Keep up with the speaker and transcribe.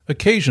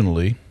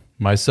Occasionally,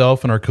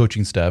 myself and our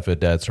coaching staff at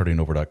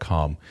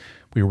dadstartingover.com,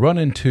 we run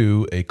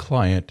into a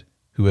client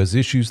who has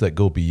issues that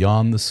go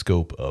beyond the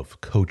scope of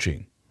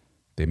coaching.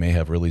 They may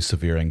have really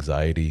severe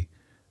anxiety,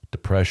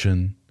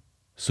 depression,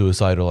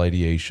 suicidal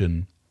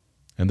ideation,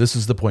 and this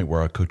is the point where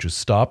our coaches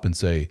stop and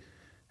say,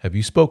 have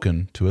you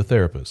spoken to a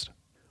therapist?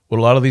 What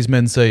a lot of these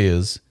men say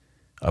is,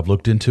 I've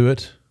looked into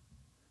it,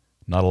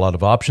 not a lot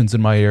of options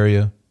in my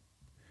area,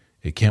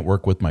 it can't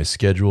work with my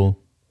schedule,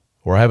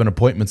 or I have an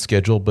appointment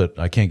scheduled, but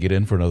I can't get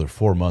in for another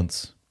 4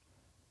 months.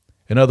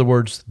 In other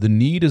words, the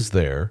need is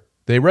there.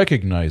 They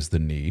recognize the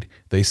need.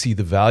 They see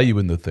the value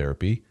in the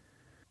therapy,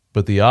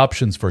 but the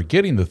options for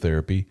getting the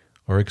therapy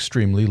are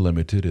extremely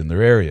limited in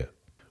their area.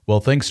 Well,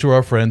 thanks to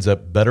our friends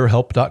at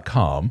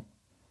BetterHelp.com,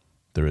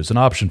 there is an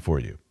option for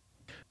you.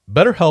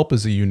 BetterHelp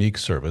is a unique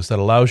service that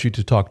allows you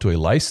to talk to a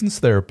licensed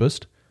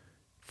therapist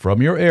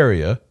from your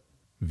area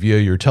via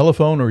your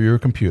telephone or your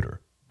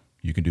computer.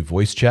 You can do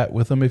voice chat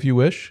with them if you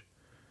wish.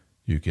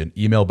 You can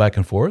email back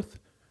and forth.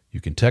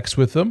 You can text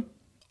with them,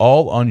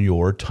 all on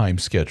your time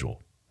schedule,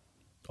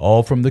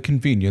 all from the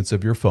convenience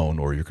of your phone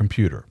or your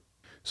computer.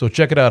 So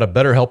check it out at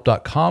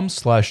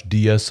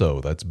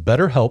betterhelp.com/DSO. That's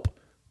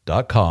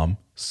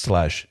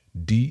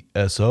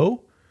betterhelp.com/DSO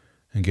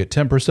and get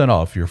 10%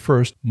 off your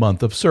first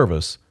month of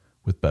service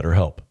with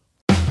BetterHelp.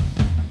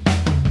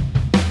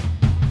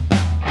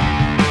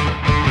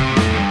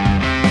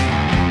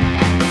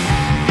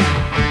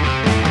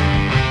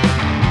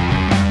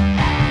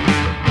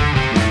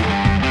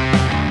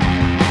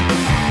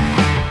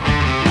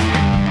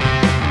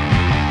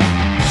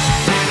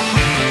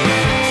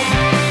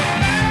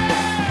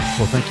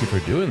 Well, thank you for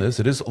doing this.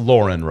 It is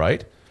Lauren,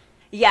 right?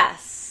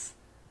 Yes.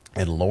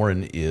 And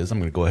Lauren is, I'm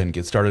going to go ahead and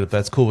get started if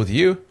that's cool with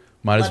you.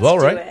 Might as well,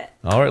 right? It.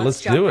 All right, let's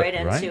do it. Right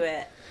into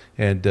it.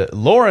 And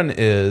Lauren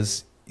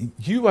is,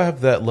 you have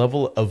that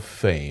level of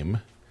fame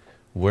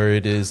where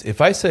it is,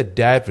 if I said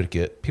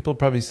Dadvocate, people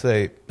probably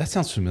say, that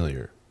sounds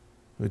familiar.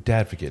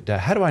 Dadvocate,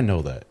 how do I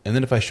know that? And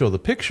then if I show the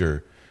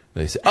picture,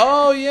 they say,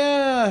 oh,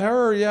 yeah,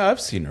 her, yeah, I've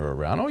seen her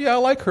around. Oh, yeah, I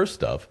like her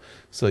stuff.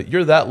 So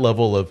you're that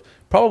level of,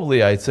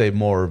 probably I'd say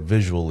more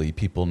visually,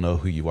 people know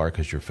who you are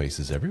because your face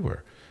is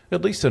everywhere,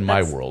 at least in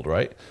my world,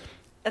 right?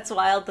 That's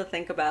wild to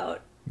think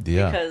about.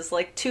 Yeah. Because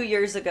like 2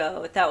 years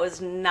ago, that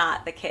was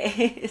not the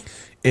case.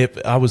 If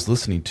I was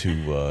listening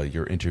to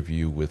your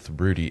interview with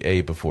Rudy A.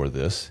 before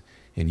this,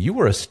 and you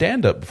were a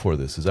stand-up before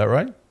this, is that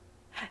right?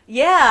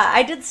 Yeah,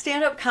 I did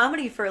stand-up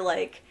comedy for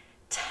like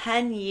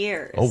 10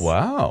 years. Oh,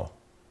 wow.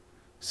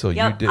 So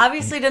yep, you did,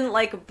 obviously didn't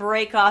like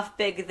break off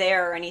big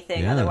there or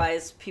anything. Yeah.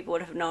 Otherwise, people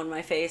would have known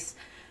my face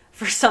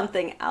for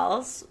something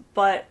else.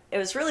 But it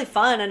was really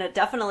fun, and it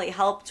definitely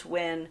helped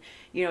when,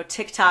 you know,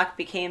 TikTok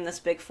became this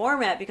big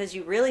format, because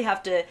you really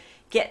have to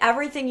get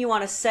everything you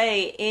want to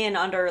say in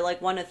under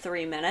like 1 to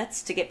 3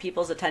 minutes to get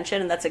people's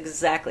attention, and that's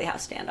exactly how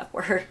stand-up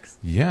works.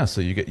 Yeah,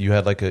 so you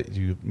had like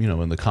you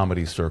know, in the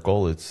comedy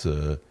circle, it's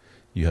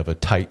you have a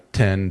tight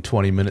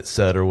 10-20 minute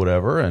set or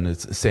whatever, and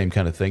it's the same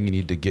kind of thing. You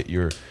need to get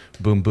your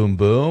boom boom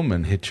boom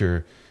and hit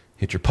your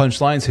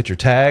punchlines, hit your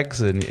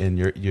tags, and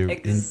your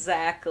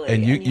exactly.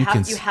 And you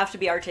have to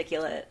be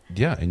articulate.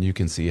 Yeah, and you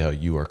can see how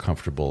you are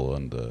comfortable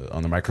on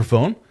the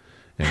microphone,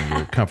 and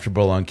you're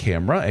comfortable on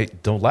camera. Hey,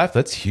 don't laugh.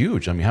 That's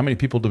huge. I mean, how many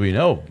people do we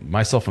know,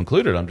 myself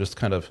included? I'm just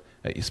kind of,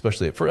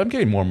 especially at first, I'm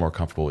getting more and more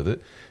comfortable with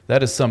it.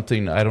 That is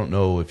something, I don't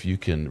know if you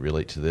can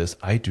relate to this.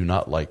 I do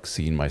not like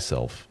seeing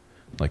myself,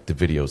 like the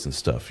videos and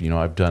stuff. You know,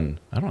 I've done,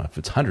 I don't know if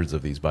it's hundreds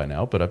of these by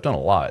now, but I've done a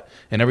lot.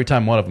 And every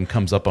time one of them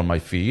comes up on my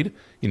feed,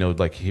 you know,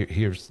 like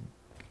here's,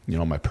 you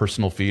know, my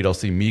personal feed, I'll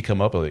see me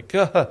come up. I'm like,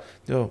 yeah,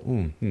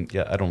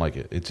 I don't like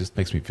it. It just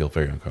makes me feel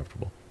very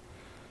uncomfortable.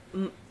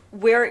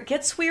 Where it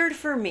gets weird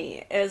for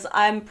me is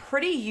I'm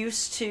pretty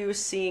used to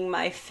seeing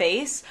my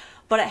face,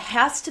 but it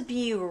has to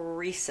be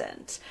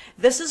recent.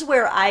 This is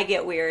where I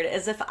get weird,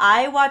 is if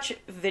I watch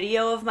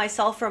video of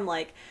myself from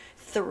like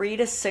 3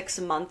 to 6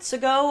 months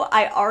ago,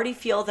 I already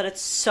feel that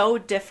it's so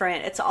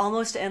different. It's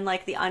almost in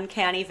like the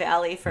uncanny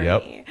valley for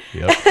me.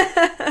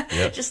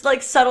 Yep. Just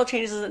like subtle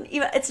changes, and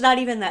even it's not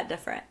even that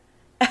different.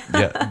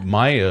 Yeah,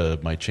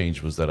 my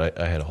change was that I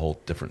had a whole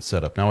different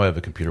setup. Now I have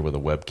a computer with a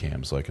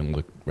webcam, so I can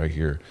look right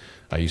here.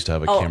 I used to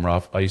have a camera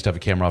off. I used to have a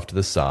camera off to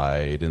the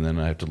side, and then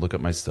I have to look at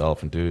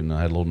myself and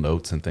I had little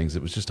notes and things.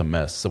 It was just a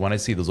mess. So when I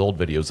see those old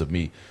videos of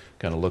me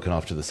kind of looking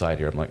off to the side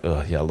here, I'm like,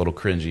 oh yeah, a little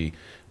cringy.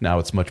 Now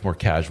it's much more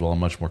casual. I'm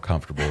much more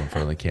comfortable in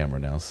front of the camera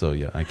now. So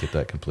yeah, I get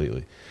that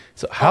completely.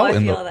 So how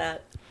in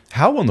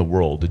the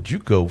world did you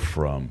go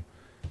from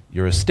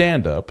you're a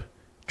stand-up,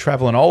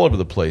 traveling all over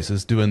the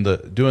places, doing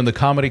the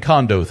comedy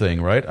condo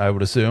thing, right? I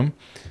would assume.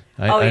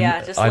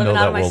 Just living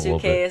out of my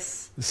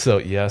suitcase. So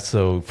yeah,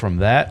 so from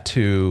that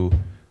to,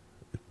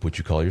 would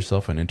you call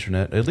yourself an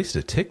internet, at least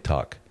a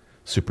TikTok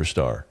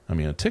superstar? I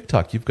mean, on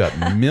TikTok, you've got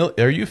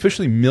are you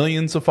officially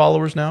millions of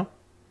followers now?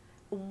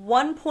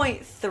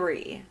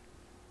 1.3.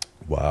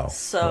 Wow.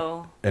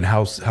 So. And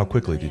how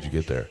quickly did you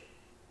get there?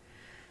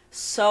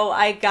 So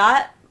I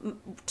got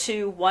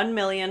to 1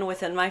 million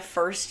within my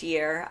first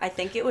year. I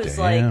think it was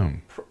like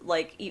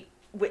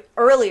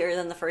earlier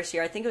than the first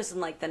year. I think it was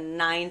in like the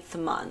 9th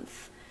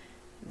month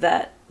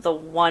that the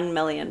 1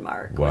 million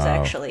mark was Wow.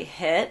 actually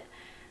hit.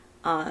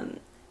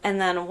 And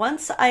then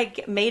once I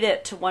made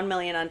it to 1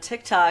 million on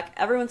TikTok,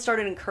 everyone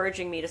started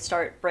encouraging me to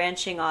start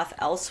branching off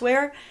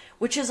elsewhere,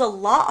 which is a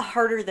lot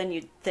harder than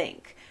you'd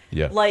think.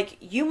 Yeah. Like,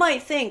 you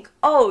might think,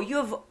 oh, you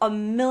have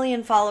 1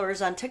 million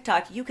followers on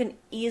TikTok. You can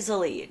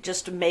easily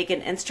just make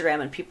an Instagram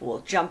and people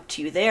will jump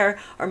to you there,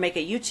 or make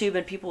a YouTube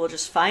and people will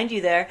just find you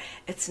there.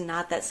 It's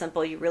not that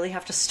simple. You really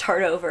have to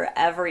start over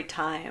every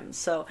time.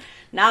 So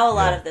now a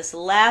lot of this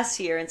last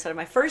year, instead of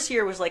my first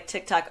year was like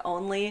TikTok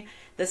only,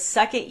 the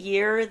second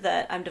year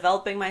that I'm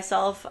developing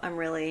myself, I'm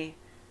really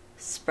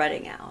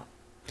spreading out.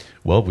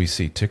 Well, we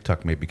see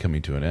TikTok may be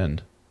coming to an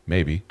end.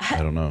 Maybe.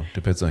 I don't know.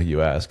 Depends on who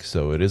you ask.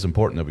 So it is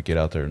important that we get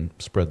out there and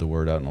spread the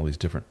word out in all these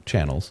different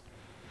channels.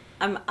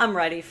 I'm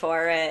ready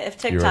for it. If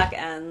TikTok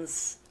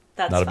ends,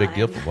 that's not a big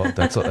fine. deal. Well,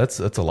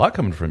 that's a lot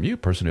coming from you, a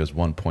person who has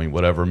 1 point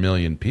whatever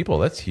million people.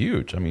 That's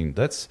huge. I mean,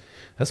 that's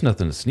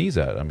nothing to sneeze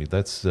at. I mean,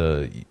 that's.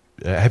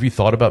 Have you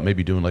thought about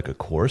maybe doing like a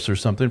course or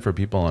something for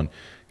people on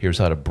here's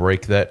how to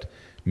break that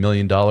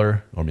million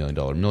follower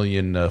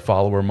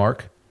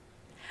mark?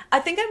 I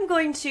think I'm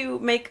going to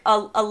make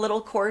a little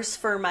course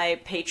for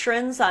my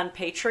patrons on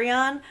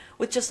Patreon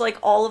with just like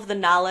all of the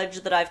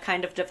knowledge that I've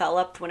kind of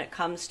developed when it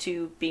comes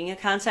to being a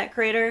content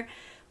creator.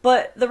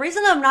 But the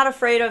reason I'm not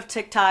afraid of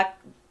TikTok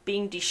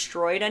being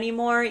destroyed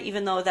anymore,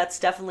 even though that's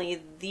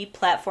definitely the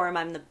platform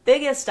I'm the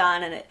biggest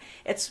on, and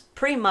it's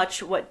pretty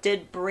much what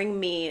did bring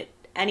me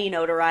any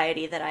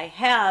notoriety that I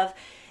have,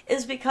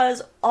 is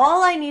because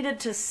all I needed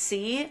to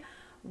see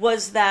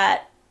was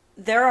that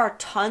there are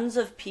tons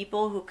of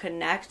people who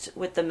connect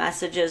with the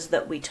messages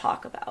that we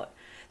talk about.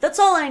 That's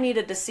all I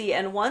needed to see.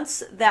 And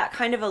once that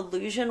kind of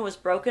illusion was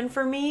broken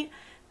for me,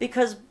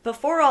 because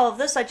before all of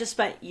this, I just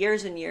spent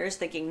years and years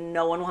thinking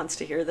no one wants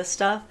to hear this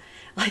stuff.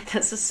 Like,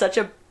 this is such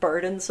a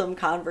burdensome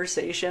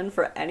conversation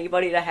for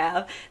anybody to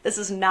have. This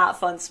is not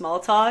fun small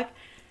talk.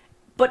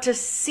 But to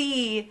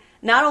see,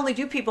 not only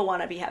do people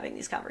want to be having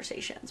these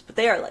conversations, but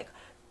they are like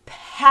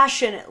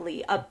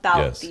passionately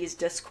about these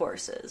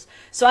discourses.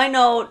 So I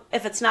know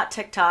if it's not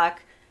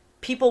TikTok,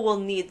 people will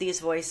need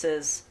these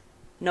voices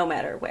no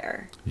matter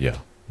where. Yeah.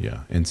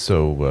 And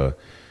so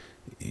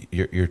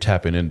you're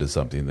tapping into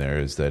something there,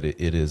 is that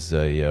it is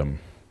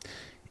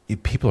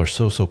people are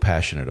so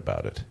passionate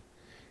about it.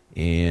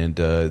 And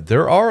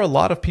there are a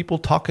lot of people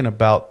talking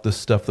about the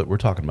stuff that we're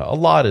talking about. A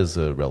lot is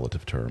a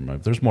relative term.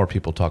 There's more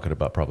people talking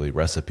about probably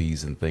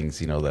recipes and things,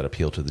 that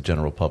appeal to the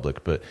general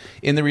public. But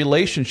in the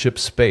relationship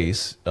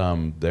space,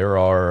 there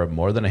are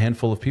more than a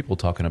handful of people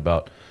talking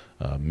about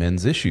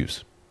men's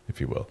issues, if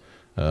you will.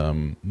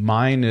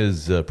 Mine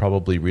is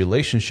probably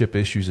relationship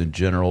issues in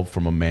general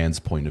from a man's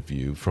point of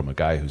view, from a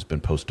guy who's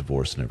been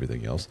post-divorce and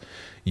everything else.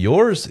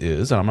 Yours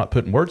is, and I'm not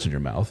putting words in your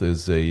mouth,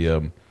 is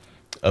a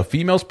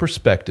female's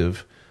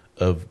perspective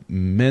of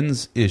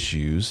men's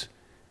issues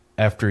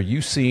after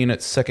you seeing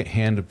it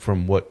secondhand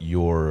from what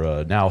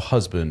your now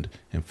husband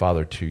and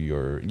father to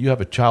you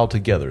have a child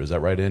together. Is that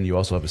right, Ann? You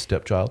also have a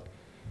stepchild?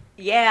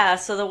 Yeah,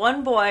 so the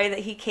one boy that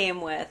he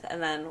came with,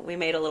 and then we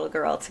made a little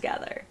girl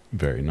together.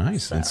 Very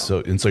nice.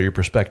 So. And so your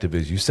perspective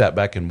is you sat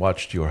back and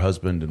watched your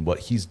husband and what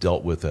he's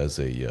dealt with as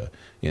in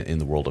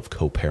the world of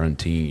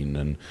co-parenting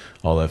and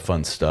all that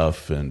fun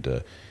stuff,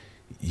 and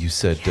you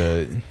said,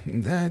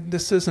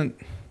 this isn't...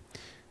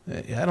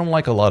 I don't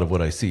like a lot of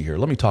what I see here.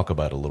 Let me talk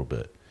about it a little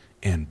bit.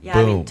 And yeah,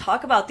 boom. I mean,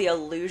 talk about the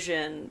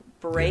illusion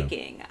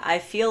breaking. Yeah. I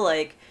feel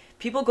like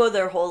people go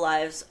their whole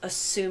lives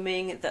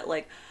assuming that,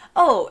 like,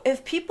 oh,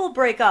 if people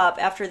break up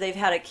after they've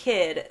had a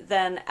kid,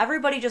 then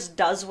everybody just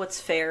does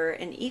what's fair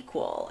and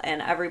equal,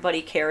 and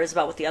everybody cares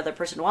about what the other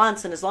person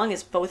wants, and as long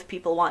as both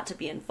people want to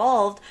be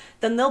involved,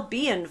 then they'll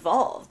be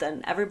involved,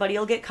 and everybody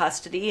will get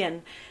custody,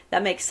 and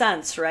that makes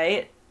sense,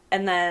 right?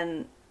 And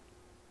then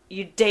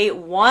you date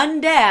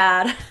one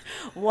dad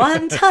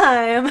one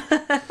time.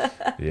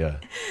 Yeah.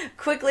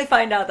 Quickly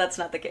find out that's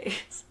not the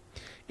case.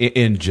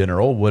 In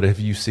general, what have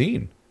you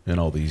seen in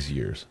all these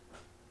years?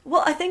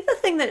 Well, I think the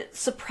thing that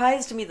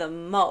surprised me the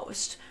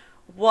most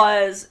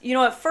was,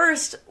 at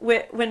first,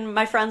 when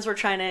my friends were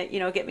trying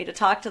to, get me to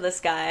talk to this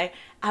guy,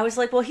 I was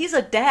like, well, he's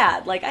a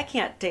dad. Like, I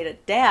can't date a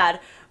dad.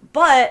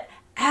 But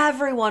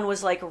everyone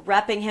was like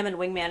repping him and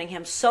wingmanning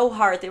him so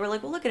hard. They were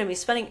like, well, look at him.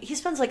 He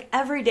spends like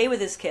every day with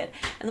his kid.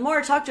 And the more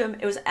I talked to him,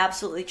 it was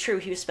absolutely true.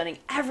 He was spending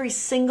every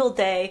single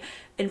day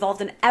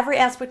involved in every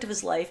aspect of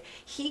his life.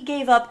 He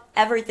gave up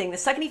everything. The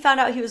second he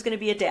found out he was going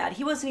to be a dad,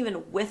 he wasn't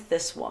even with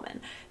this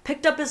woman.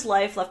 Picked up his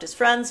life, left his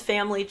friends,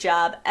 family,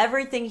 job,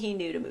 everything he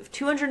knew to move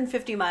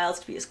 250 miles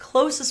to be as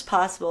close as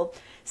possible,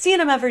 seeing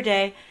him every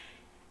day.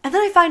 And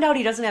then I find out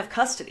he doesn't have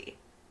custody.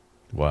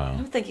 Wow.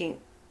 I'm thinking,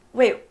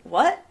 wait,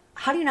 what?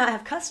 How do you not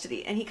have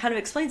custody? And he kind of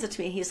explains it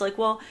to me. He's like,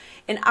 well,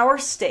 in our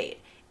state,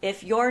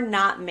 if you're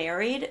not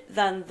married,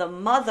 then the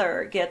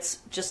mother gets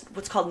just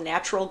what's called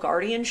natural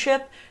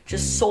guardianship,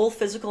 just sole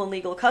physical and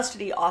legal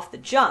custody off the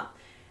jump.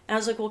 And I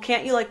was like, well,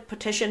 can't you like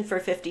petition for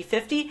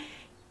 50-50?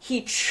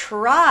 He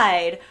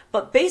tried,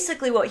 but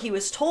basically what he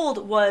was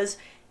told was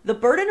The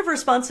burden of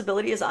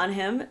responsibility is on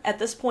him at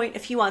this point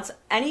if he wants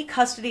any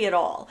custody at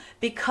all,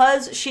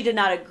 because she did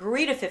not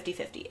agree to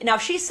 50-50. Now,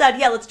 if she said,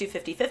 yeah, let's do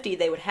 50-50,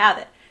 they would have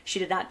it. She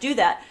did not do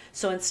that.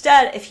 So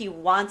instead, if he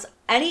wants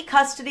any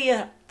custody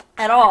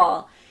at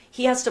all,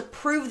 he has to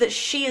prove that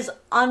she is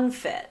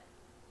unfit.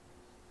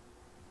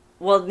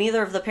 Well,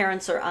 neither of the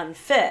parents are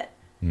unfit.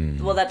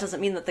 Well, that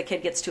doesn't mean that the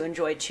kid gets to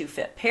enjoy two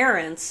fit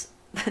parents.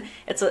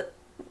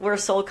 We're a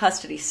sole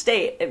custody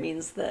state. It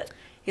means that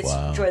he gets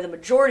to enjoy the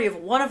majority of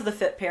one of the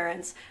fit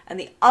parents, and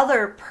the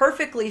other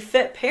perfectly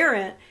fit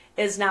parent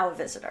is now a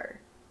visitor.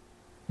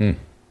 And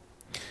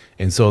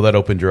so that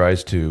opened your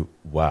eyes to,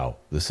 wow,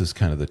 this is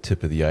kind of the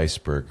tip of the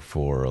iceberg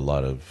for a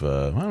lot of,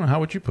 I don't know, how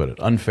would you put it?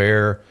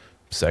 Unfair,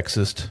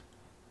 sexist,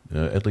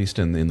 at least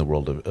in the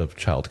world of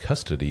child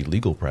custody,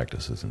 legal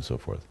practices and so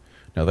forth.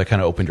 Now, that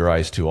kind of opened your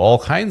eyes to all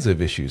kinds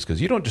of issues,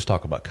 because you don't just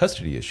talk about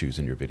custody issues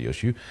in your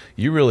videos.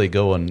 You really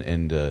go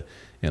and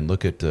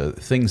look at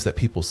things that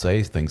people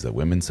say, things that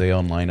women say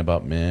online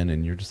about men,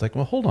 and you're just like,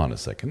 well, hold on a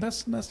second.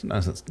 That's not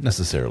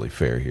necessarily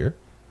fair here.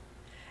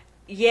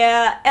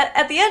 Yeah,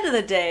 at the end of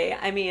the day,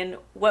 I mean,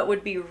 what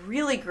would be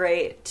really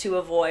great to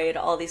avoid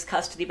all these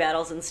custody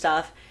battles and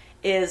stuff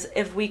is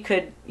if we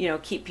could,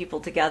 keep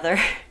people together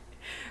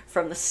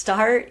from the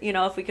start.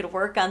 If we could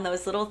work on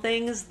those little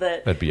things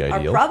that'd be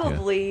ideal, are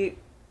probably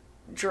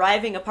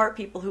driving apart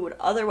people who would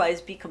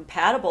otherwise be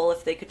compatible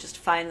if they could just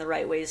find the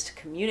right ways to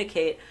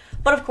communicate.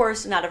 But of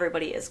course, not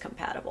everybody is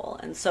compatible.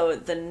 And so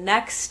the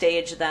next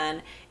stage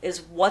then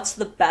is, what's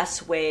the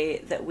best way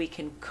that we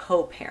can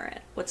co-parent?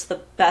 What's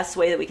the best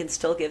way that we can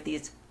still give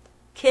these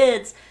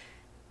kids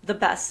the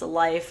best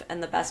life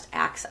and the best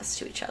access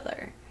to each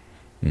other?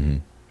 Mm-hmm.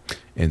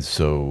 And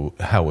so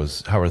how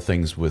are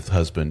things with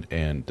husband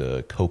and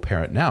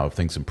co-parent now? Have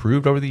things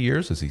improved over the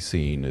years?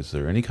 Is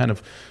there any kind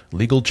of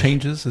legal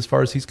changes as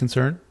far as he's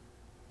concerned?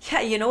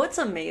 Yeah, what's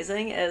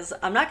amazing is,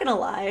 I'm not going to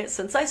lie,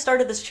 since I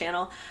started this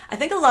channel, I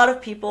think a lot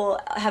of people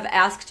have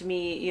asked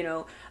me,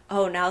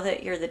 oh, now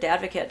that you're the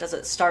Dadvocate, does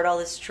it start all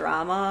this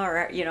drama?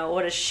 Or,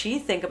 what does she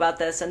think about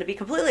this? And to be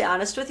completely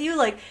honest with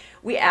you,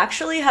 we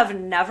actually have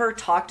never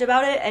talked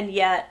about it, and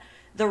yet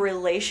the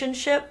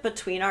relationship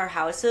between our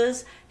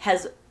houses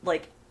has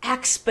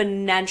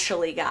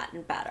exponentially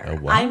gotten better.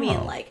 Oh, wow. I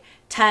mean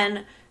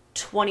 10,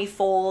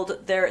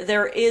 20-fold.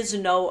 There is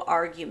no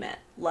argument.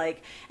 And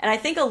I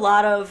think a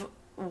lot of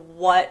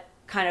what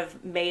kind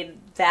of made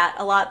that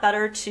a lot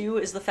better too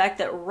is the fact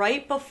that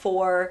right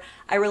before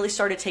I really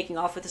started taking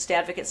off with this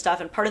Dadvocate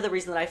stuff, and part of the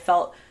reason that I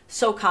felt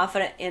so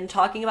confident in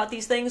talking about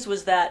these things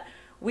was that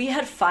we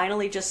had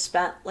finally just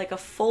spent a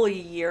full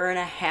year and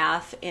a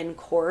half in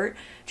court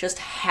just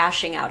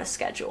hashing out a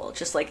schedule.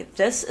 Just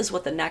this is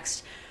what the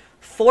next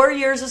 4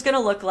 years is going to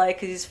look like,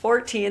 because he's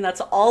 14.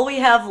 That's all we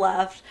have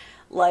left.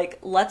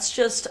 Let's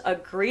just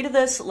agree to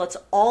this. Let's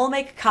all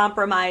make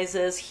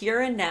compromises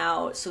here and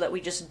now so that we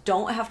just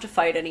don't have to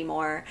fight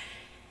anymore.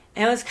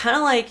 And it was kind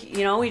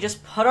of we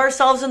just put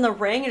ourselves in the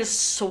ring and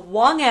just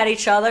swung at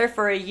each other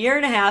for a year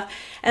and a half.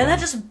 And that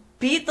just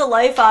beat the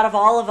life out of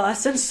all of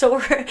us. And so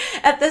we're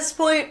at this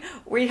point,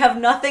 we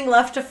have nothing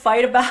left to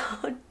fight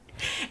about.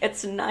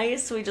 It's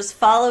nice. We just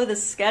follow the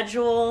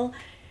schedule.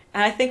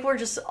 And I think we're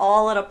just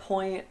all at a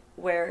point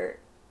where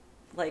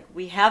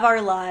we have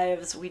our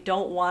lives, we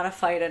don't want to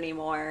fight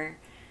anymore.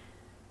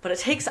 But it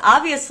takes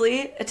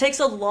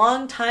a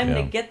long time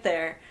to get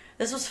there.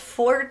 This was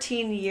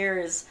 14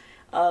 years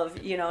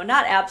of,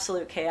 not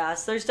absolute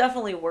chaos. There's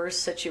definitely worse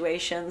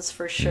situations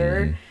for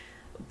sure.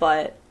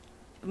 But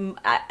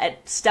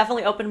it's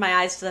definitely opened my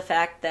eyes to the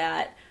fact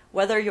that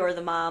whether you're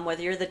the mom,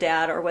 whether you're the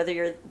dad, or whether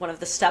you're one of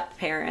the step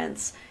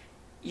parents,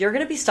 you're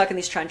going to be stuck in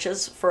these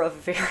trenches for a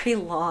very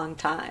long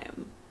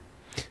time.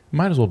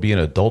 Might as well be an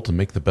adult and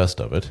make the best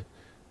of it.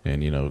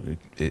 And,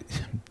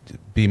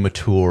 be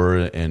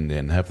mature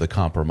and have the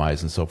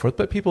compromise and so forth.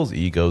 But people's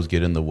egos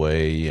get in the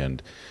way.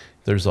 And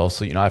there's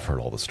also, I've heard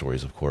all the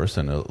stories, of course,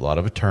 and a lot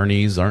of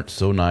attorneys aren't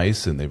so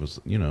nice. And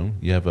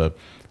you have a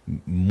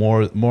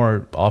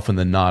more often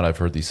than not, I've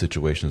heard these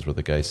situations where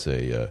the guys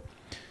say,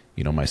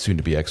 my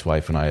soon-to-be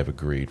ex-wife and I have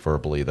agreed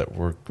verbally that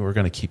we're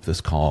going to keep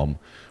this calm.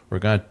 We're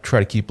going to try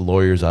to keep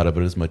lawyers out of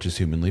it as much as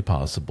humanly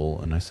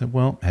possible. And I said,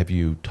 well, have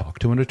you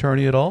talked to an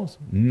attorney at all?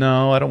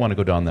 No, I don't want to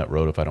go down that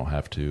road if I don't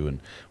have to, and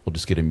we'll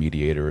just get a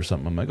mediator or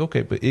something. I'm like,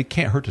 okay, but it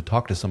can't hurt to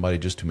talk to somebody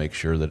just to make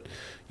sure that,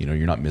 you're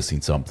not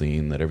missing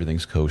something, that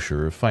everything's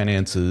kosher,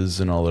 finances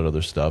and all that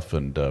other stuff.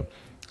 And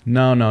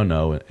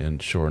no.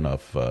 And sure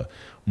enough,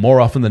 more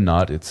often than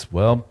not, it's,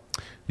 the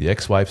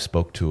ex-wife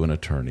spoke to an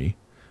attorney,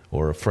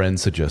 or a friend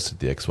suggested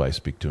the ex-wife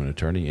speak to an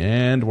attorney,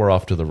 and we're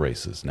off to the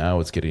races. Now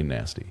it's getting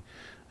nasty.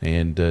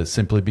 And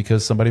simply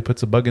because somebody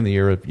puts a bug in the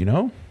ear of,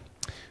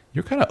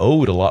 you're kind of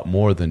owed a lot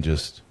more than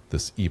just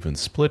this even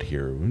split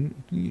here.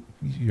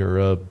 You're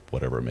a,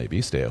 whatever it may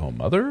be, stay-at-home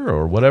mother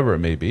or whatever it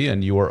may be,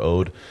 and you are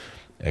owed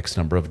X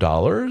number of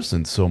dollars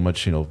and so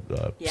much,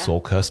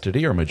 sole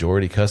custody or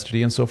majority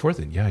custody and so forth.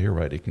 And yeah, you're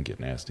right, it can get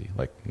nasty,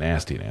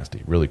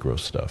 nasty, really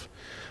gross stuff.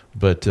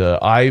 But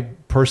I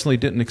personally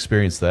didn't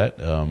experience that.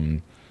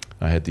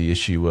 I had the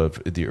issue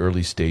of the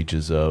early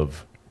stages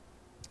of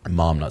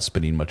mom not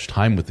spending much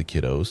time with the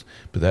kiddos,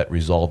 but that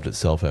resolved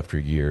itself after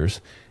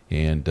years,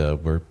 and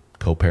we're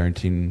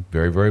co-parenting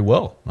very, very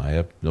well. I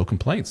have no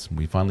complaints.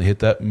 We finally hit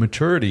that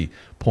maturity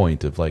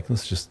point of like,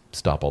 let's just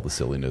stop all the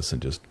silliness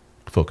and just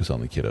focus on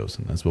the kiddos,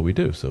 and that's what we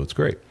do. So it's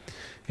great.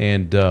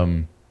 And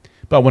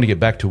but I want to get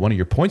back to one of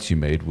your points you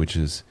made, which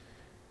is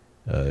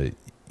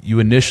you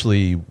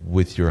initially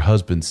with your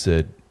husband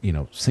said,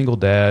 single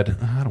dad,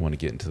 I don't want to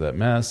get into that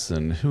mess,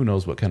 and who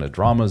knows what kind of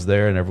drama is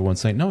there, and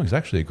everyone's saying, no, he's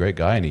actually a great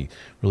guy, and he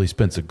really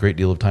spends a great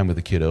deal of time with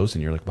the kiddos,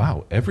 and you're like,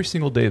 wow, every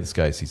single day this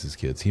guy sees his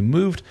kids. He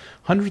moved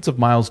hundreds of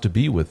miles to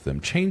be with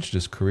them, changed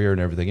his career and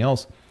everything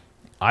else.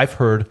 I've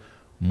heard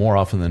more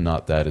often than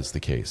not that is the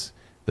case,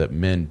 that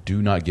men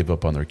do not give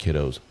up on their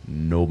kiddos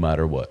no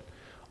matter what.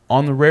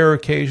 On the rare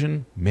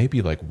occasion,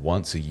 maybe like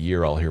once a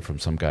year, I'll hear from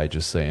some guy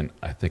just saying,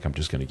 I think I'm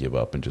just going to give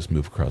up and just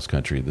move across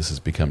country. This has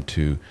become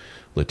too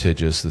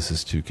litigious. This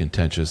is too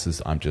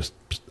contentious. I'm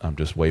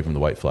just waving the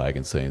white flag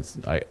and saying,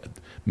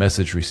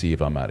 message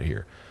received, I'm out of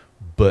here.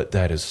 But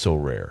that is so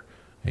rare.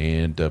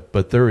 And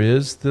but there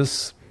is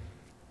this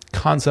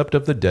concept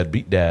of the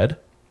deadbeat dad,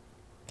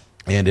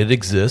 and it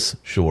exists,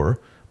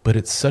 sure, but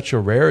it's such a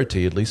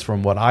rarity, at least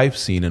from what I've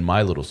seen in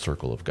my little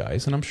circle of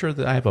guys, and I'm sure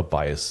that I have a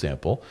biased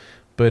sample.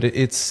 But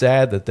it's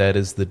sad that that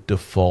is the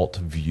default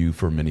view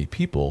for many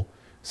people.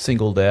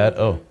 Single dad,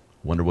 oh,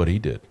 wonder what he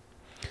did.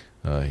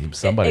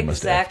 Somebody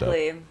must have effed up.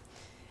 Exactly.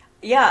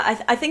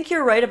 Yeah, I think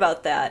you're right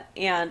about that.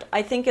 And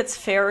I think it's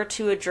fair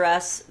to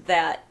address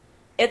that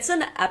it's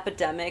an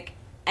epidemic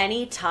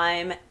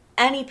anytime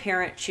any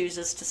parent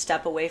chooses to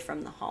step away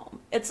from the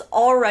home. It's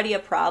already a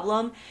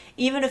problem,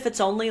 even if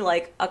it's only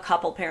like a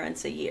couple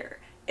parents a year.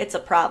 It's a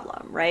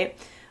problem, right?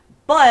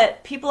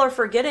 But people are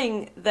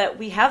forgetting that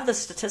we have the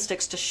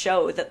statistics to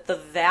show that the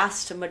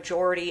vast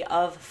majority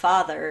of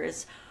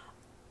fathers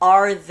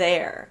are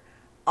there,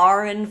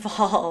 are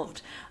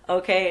involved,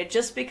 okay?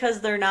 Just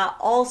because they're not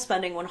all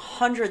spending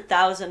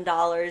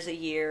 $100,000 a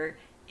year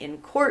in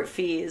court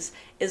fees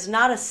is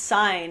not a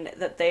sign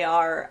that they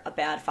are a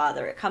bad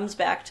father. It comes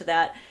back to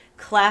that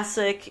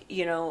classic,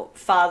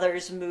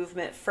 fathers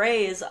movement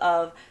phrase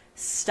of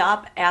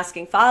stop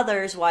asking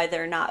fathers why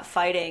they're not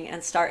fighting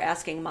and start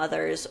asking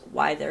mothers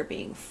why they're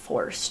being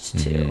forced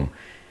to,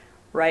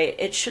 right?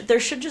 There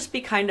should just be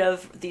kind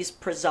of these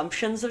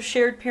presumptions of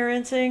shared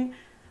parenting.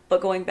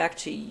 But going back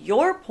to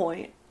your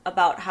point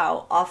about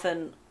how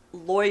often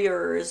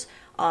lawyers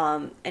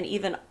and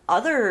even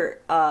other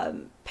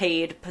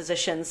paid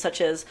positions such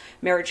as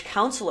marriage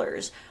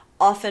counselors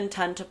often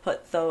tend to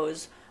put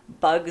those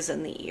bugs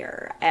in the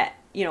ear.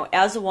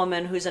 As a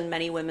woman who's in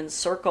many women's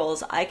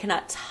circles, I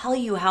cannot tell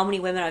you how many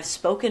women I've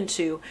spoken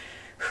to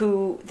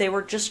who they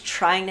were just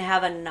trying to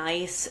have a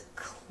nice,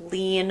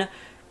 clean,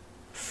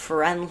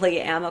 friendly,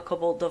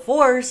 amicable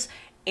divorce,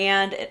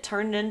 and it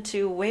turned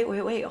into,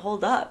 wait,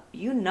 hold up.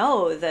 You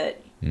know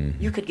that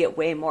you could get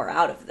way more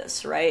out of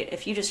this, right?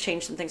 If you just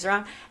change some things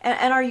around.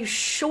 And are you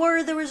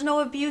sure there was no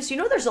abuse?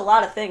 There's a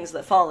lot of things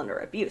that fall under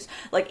abuse.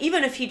 Like,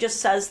 even if he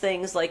just says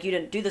things like, you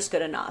didn't do this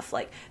good enough,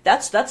 like,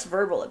 that's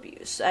verbal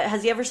abuse.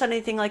 Has he ever said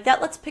anything like that?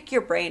 Let's pick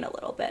your brain a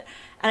little bit.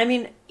 And I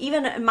mean,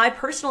 even in my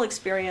personal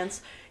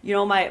experience,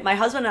 my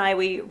husband and I,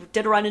 we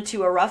did run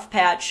into a rough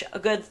patch a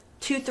good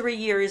 2-3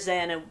 years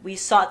in, and we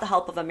sought the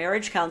help of a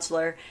marriage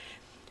counselor.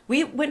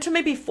 We went to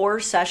maybe 4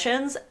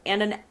 sessions,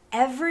 and in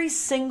every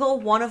single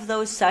one of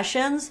those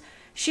sessions,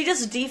 she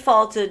just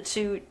defaulted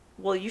to,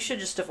 well, you should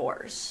just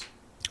divorce.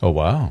 Oh,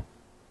 wow.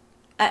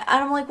 And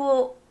I'm like,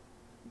 well,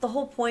 the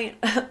whole point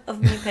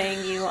of me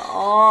paying you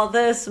all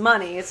this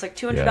money, it's like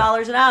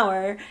 $200 an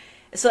hour,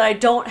 so that I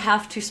don't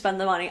have to spend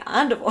the money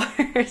on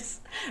divorce.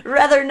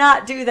 Rather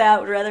not do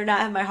that, would rather not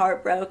have my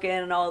heart broken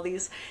and all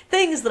these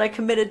things that I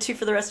committed to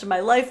for the rest of my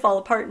life fall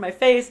apart in my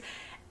face.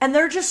 And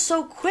they're just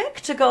so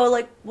quick to go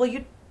like, well,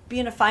 you'd be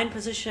in a fine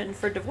position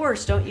for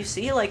divorce, don't you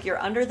see? Like, you're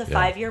under the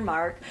 5-year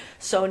mark,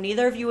 so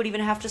neither of you would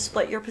even have to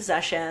split your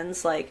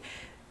possessions. Like,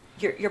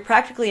 you're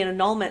practically in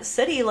annulment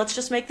city. Let's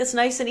just make this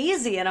nice and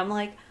easy. And I'm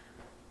like,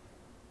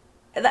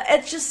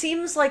 it just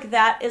seems like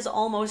that is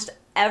almost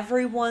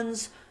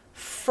everyone's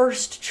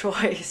first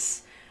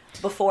choice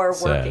before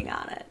working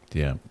on it.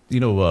 Yeah.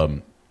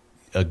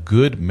 A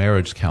good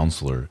marriage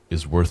counselor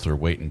is worth their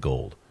weight in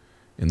gold.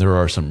 And there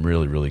are some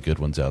really, really good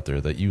ones out there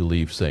that you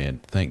leave saying,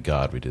 thank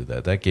God we did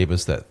that. That gave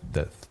us that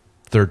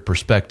third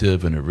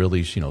perspective, and it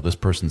really, this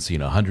person's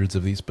seen hundreds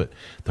of these, but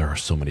there are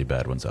so many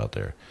bad ones out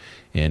there.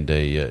 And,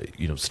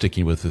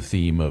 sticking with the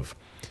theme of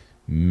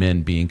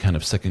men being kind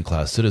of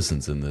second-class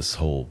citizens in this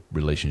whole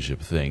relationship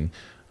thing,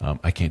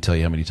 I can't tell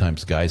you how many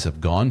times guys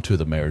have gone to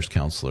the marriage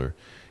counselor,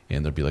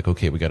 and they'll be like,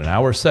 okay, we got an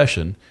hour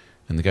session,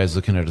 and the guy's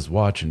looking at his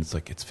watch, and it's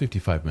like, it's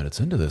 55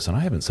 minutes into this, and I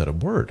haven't said a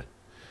word.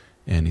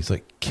 And he's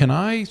like, can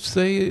I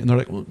say, and they're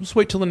like, well, let's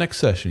wait till the next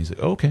session. He's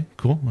like, oh, okay,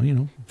 cool.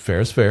 Well, fair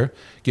is fair.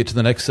 Get to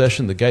the next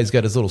session. The guy's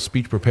got his little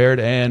speech prepared,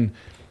 and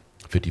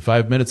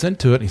 55 minutes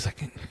into it, he's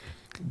like,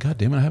 God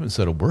damn it, I haven't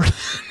said a word.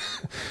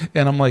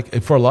 And I'm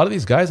like, for a lot of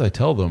these guys, I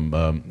tell them,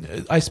 a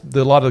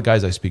lot of the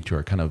guys I speak to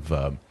are kind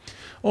of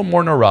or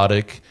more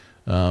neurotic,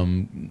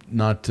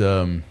 not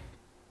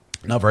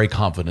very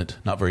confident,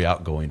 not very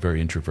outgoing,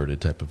 very introverted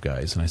type of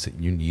guys. And I said,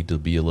 you need to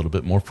be a little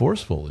bit more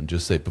forceful and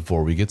just say,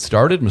 before we get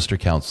started, Mr.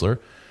 Counselor,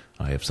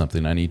 I have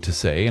something I need to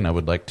say, and I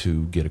would like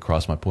to get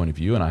across my point of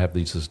view, and I have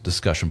these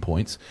discussion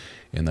points,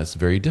 and that's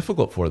very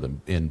difficult for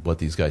them. And what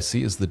these guys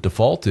see is the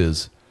default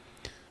is,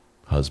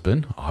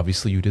 husband,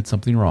 obviously you did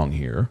something wrong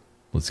here.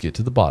 Let's get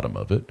to the bottom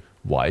of it.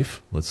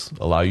 Wife, let's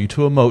allow you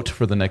to emote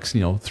for the next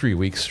 3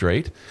 weeks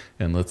straight,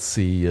 and let's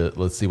see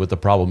what the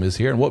problem is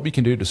here and what we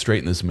can do to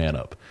straighten this man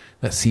up.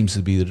 That seems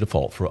to be the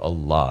default for a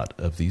lot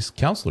of these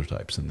counselor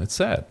types, and that's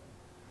sad.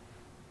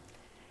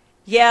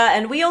 Yeah,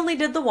 and we only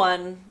did the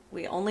one.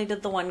 We only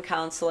did the one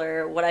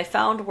counselor. What I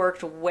found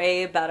worked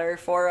way better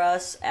for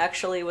us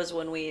actually was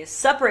when we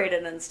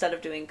separated. Instead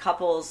of doing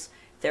couples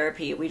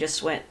therapy, we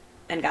just went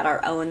and got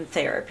our own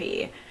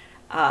therapy.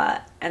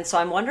 And so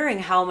I'm wondering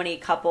how many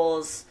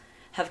couples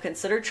have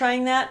considered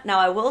trying that. Now,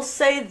 I will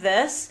say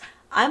this.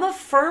 I'm a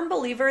firm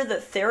believer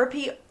that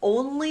therapy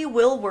only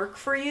will work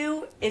for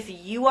you if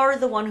you are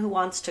the one who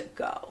wants to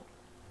go.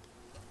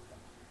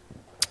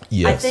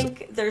 Yes. I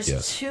think there's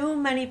Yes. too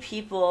many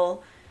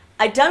people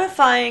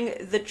identifying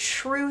the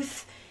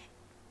truth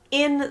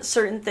in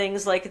certain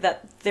things, like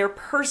that their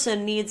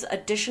person needs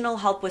additional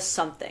help with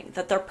something,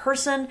 that their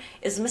person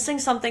is missing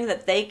something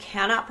that they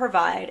cannot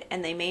provide,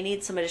 and they may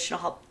need some additional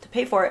help to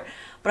pay for it.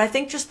 But I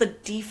think just the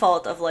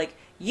default of like,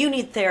 you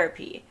need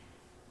therapy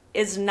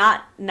is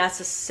not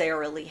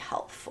necessarily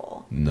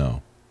helpful.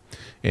 No.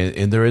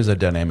 And there is a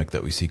dynamic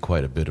that we see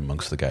quite a bit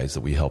amongst the guys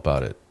that we help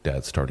out at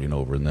Dad Starting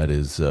Over, and that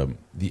is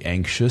the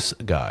anxious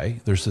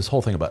guy. There's this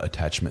whole thing about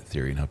attachment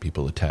theory and how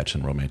people attach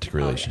in romantic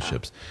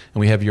relationships.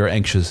 And we have your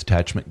anxious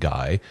attachment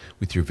guy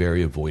with your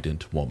very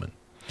avoidant woman.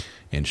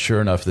 And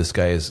sure enough, this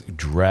guy is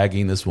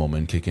dragging this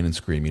woman, kicking and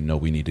screaming, no,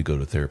 we need to go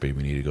to therapy,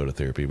 we need to go to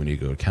therapy, we need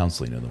to go to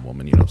counseling. And the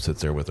woman, sits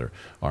there with her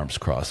arms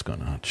crossed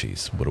going, oh,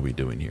 geez, what are we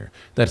doing here?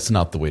 That's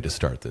not the way to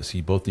start this.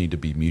 You both need to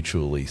be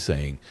mutually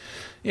saying,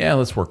 yeah,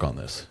 let's work on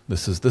this.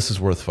 This is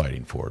worth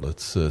fighting for.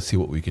 Let's see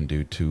what we can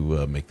do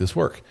to make this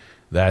work.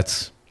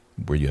 That's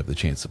where you have the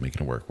chance of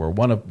making it work. Where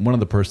one of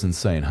the person's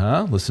saying,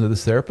 listen to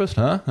this therapist,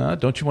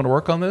 don't you want to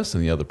work on this?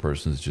 And the other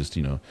person's just,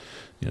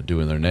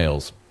 doing their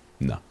nails.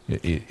 No,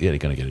 it ain't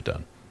going to get it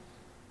done.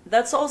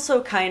 That's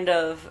also kind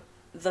of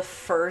the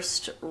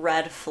first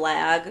red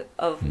flag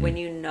of when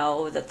you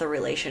know that the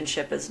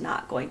relationship is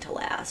not going to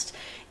last.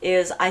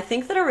 Is I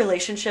think that a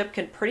relationship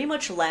can pretty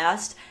much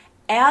last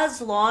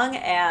as long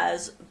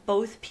as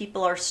both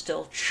people are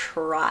still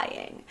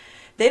trying.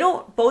 They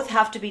don't both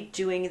have to be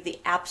doing the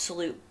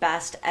absolute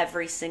best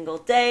every single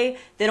day.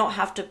 They don't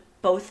have to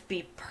both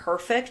be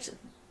perfect.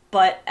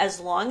 But as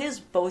long as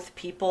both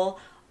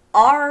people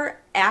are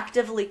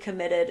actively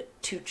committed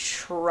to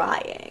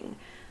trying,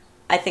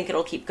 I think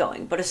it'll keep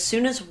going. But as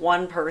soon as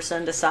one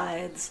person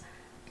decides,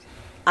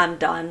 I'm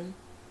done,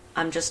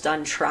 I'm just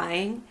done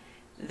trying,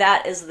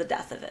 that is the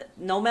death of it.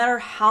 No matter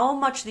how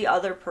much the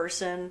other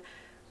person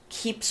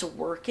keeps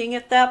working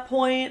at that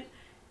point,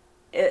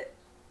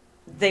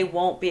 they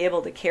won't be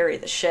able to carry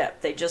the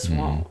ship. They just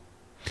won't.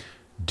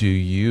 Do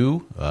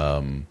you,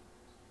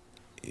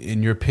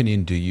 in your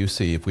opinion, do you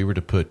see, if we were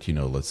to put,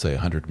 let's say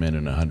 100 men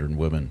and 100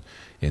 women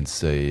and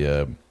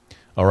say,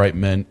 all right,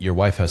 men, your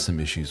wife has some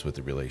issues with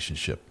the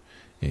relationship,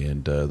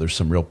 and there's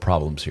some real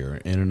problems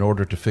here. And in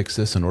order to fix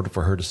this, in order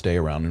for her to stay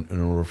around,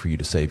 in order for you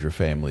to save your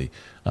family,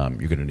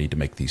 you're going to need to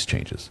make these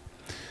changes.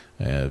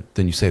 Then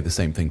you say the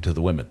same thing to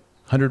the women.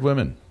 100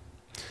 women.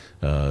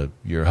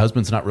 Your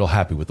husband's not real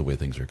happy with the way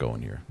things are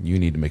going here. You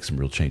need to make some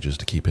real changes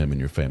to keep him and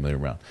your family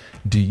around.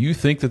 Do you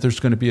think that there's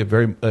going to be a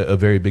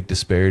very big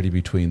disparity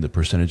between the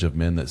percentage of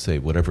men that say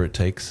whatever it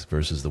takes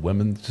versus the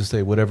women to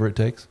say whatever it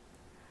takes?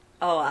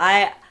 Oh,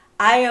 I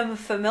am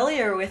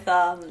familiar with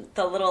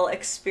the little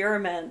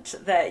experiment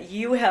that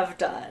you have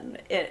done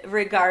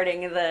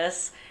regarding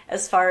this,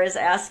 as far as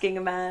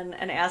asking men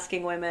and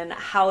asking women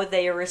how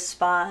they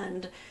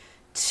respond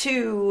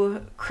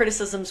to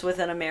criticisms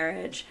within a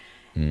marriage.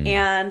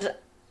 And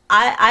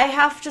I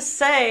have to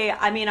say,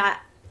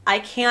 I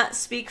can't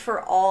speak for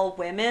all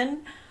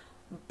women,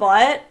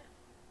 but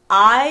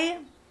I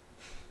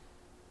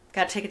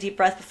got to take a deep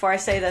breath before I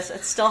say this.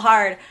 It's still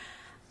hard.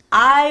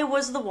 I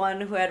was the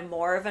one who had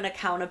more of an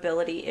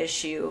accountability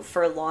issue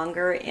for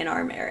longer in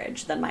our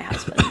marriage than my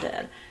husband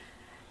did.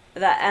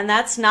 And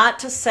that's not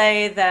to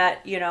say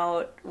that,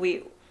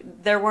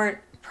 there weren't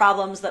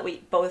problems that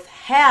we both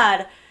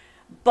had,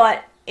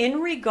 but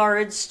in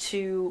regards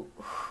to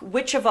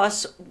which of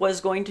us was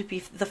going to be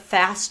the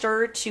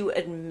faster to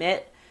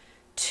admit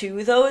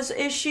to those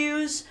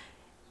issues,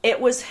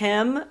 it was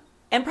him,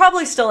 and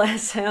probably still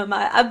is him.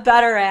 I'm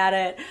better at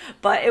it,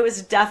 but it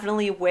was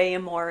definitely way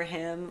more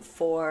him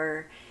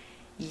for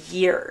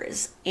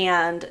years.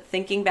 And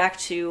thinking back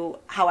to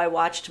how I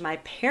watched my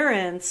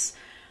parents,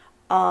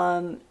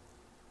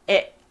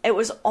 it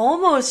was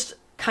almost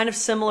kind of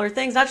similar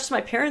things, not just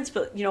my parents,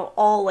 but,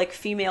 all like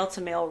female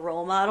to male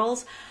role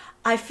models.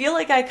 I feel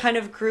like I kind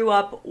of grew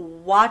up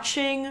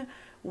watching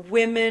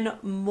women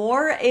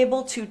more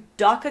able to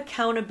duck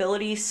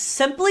accountability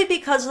simply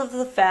because of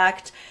the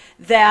fact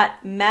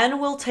that men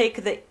will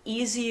take the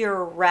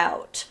easier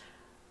route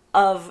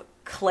of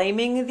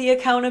claiming the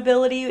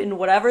accountability in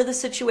whatever the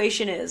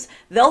situation is.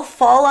 They'll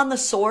fall on the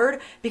sword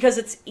because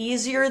it's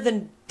easier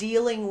than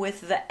dealing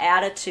with the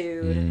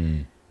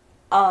attitude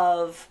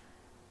of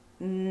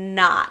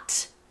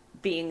not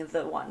being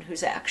the one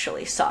who's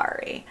actually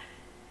sorry.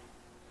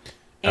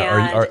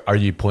 And Are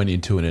you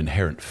pointing to an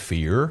inherent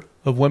fear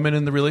of women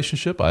in the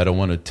relationship? I don't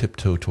want to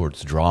tiptoe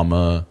towards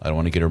drama. I don't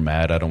want to get her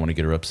mad. I don't want to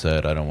get her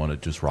upset. I don't want to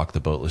just rock the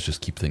boat. Let's just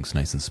keep things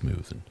nice and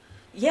smooth.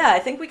 yeah, I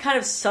think we kind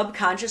of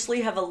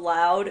subconsciously have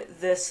allowed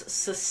this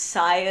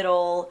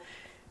societal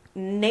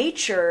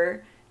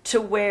nature to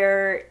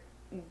where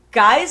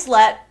guys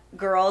let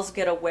girls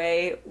get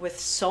away with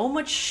so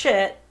much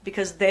shit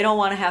because they don't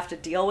want to have to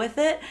deal with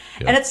it.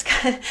 Yeah. And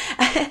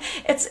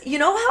it's you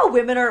know how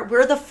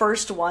we're the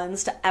first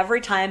ones to,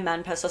 every time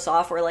men piss us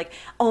off, we're like,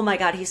 oh my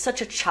God, he's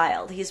such a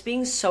child. He's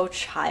being so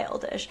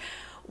childish.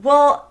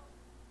 Well,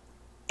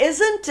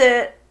 isn't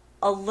it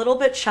a little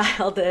bit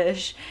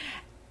childish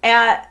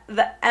at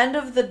the end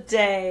of the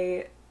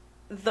day,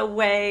 the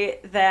way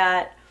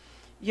that,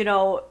 you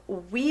know,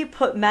 we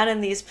put men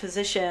in these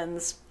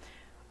positions?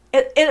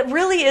 It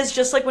really is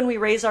just like when we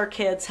raise our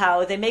kids,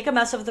 how they make a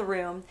mess of the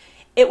room.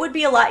 It would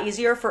be a lot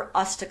easier for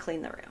us to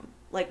clean the room.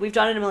 Like, we've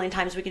done it a million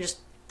times. We can just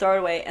throw it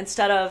away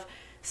instead of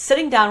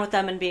sitting down with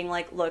them and being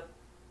like, look,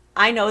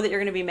 I know that you're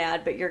going to be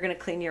mad, but you're going to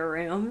clean your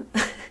room.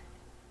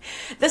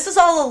 This is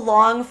all a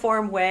long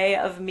form way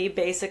of me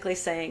basically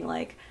saying,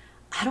 like,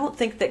 I don't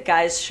think that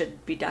guys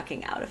should be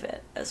ducking out of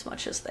it as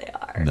much as they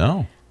are.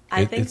 No.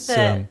 I think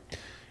that...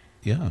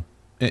 yeah.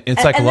 In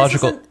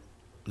psychological...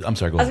 I'm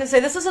sorry, go ahead. I was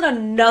going to say, this isn't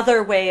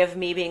another way of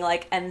me being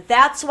like, and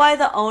that's why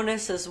the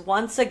onus is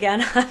once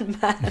again on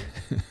men.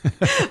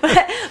 but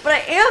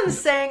I am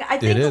saying, I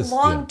think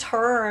long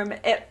term,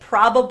 it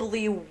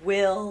probably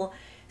will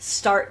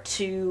start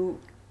to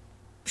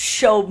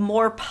show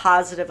more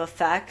positive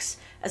effects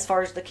as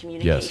far as the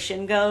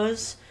communication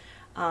goes.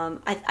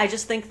 I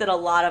just think that a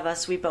lot of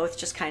us, we both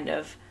just kind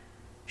of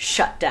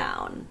shut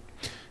down.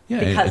 Yeah,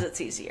 because it's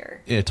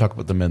easier. Yeah, talk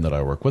about the men that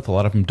I work with. A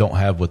lot of them don't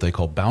have what they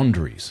call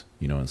boundaries,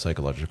 you know, in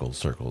psychological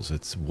circles.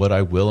 It's what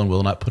I will and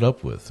will not put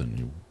up with.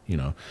 And, you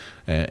know,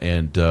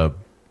 and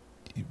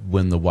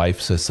when the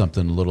wife says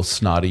something a little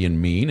snotty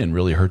and mean and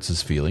really hurts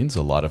his feelings,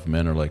 a lot of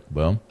men are like,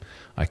 well,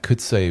 I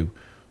could say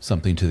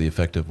something to the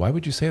effect of, why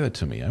would you say that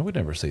to me? I would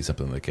never say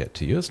something like that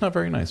to you. It's not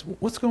very nice.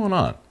 What's going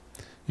on?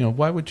 You know,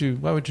 why would you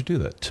do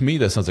that? To me,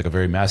 that sounds like a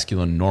very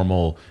masculine,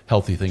 normal,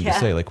 healthy thing to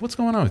say. Like, what's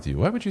going on with you?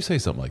 Why would you say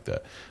something like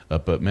that?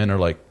 But men are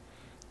like,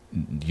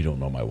 you don't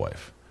know my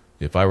wife.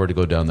 If I were to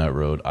go down that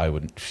road,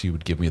 she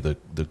would give me the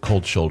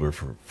cold shoulder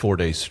for 4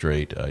 days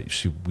straight.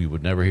 We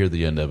would never hear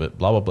the end of it,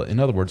 blah, blah, blah. In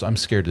other words, I'm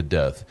scared to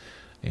death.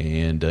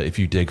 And if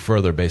you dig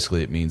further,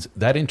 basically it means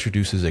that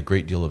introduces a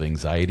great deal of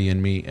anxiety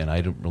in me, and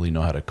I don't really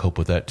know how to cope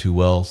with that too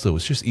well. So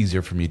it's just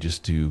easier for me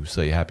just to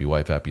say happy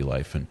wife, happy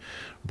life, and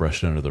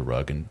brush it under the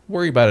rug and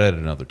worry about it at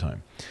another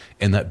time.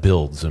 And that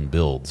builds and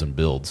builds and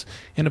builds.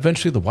 And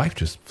eventually the wife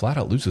just flat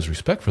out loses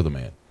respect for the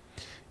man.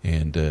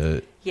 And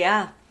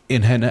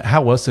and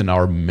how us in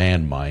our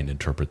man mind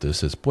interpret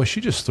this is, boy,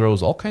 she just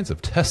throws all kinds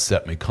of tests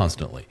at me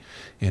constantly.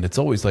 And it's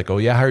always like, oh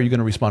yeah, how are you going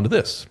to respond to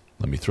this?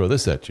 Let me throw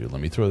this at you. Let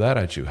me throw that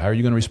at you. How are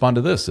you going to respond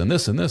to this and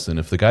this and this? And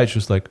if the guy's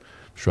just like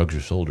shrugs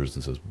his shoulders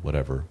and says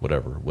whatever,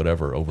 whatever,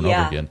 whatever over and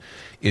over again,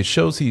 it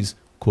shows he's,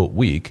 quote,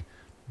 weak,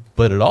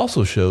 but it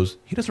also shows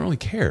he doesn't really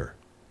care.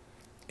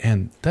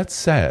 And that's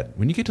sad.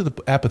 When you get to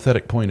the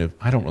apathetic point of,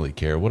 I don't really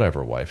care,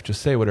 whatever, wife,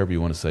 just say whatever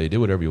you want to say, do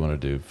whatever you want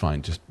to do,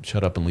 fine, just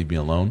shut up and leave me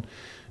alone.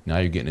 Now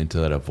you're getting into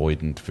that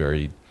avoidant,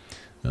 very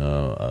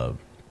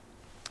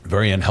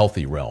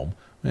unhealthy realm.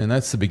 And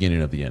that's the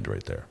beginning of the end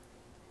right there.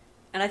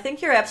 And I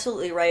think you're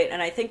absolutely right.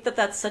 And I think that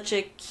that's such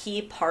a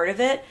key part of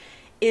it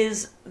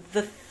is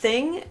the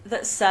thing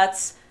that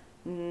sets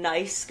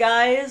nice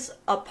guys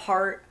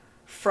apart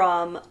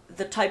from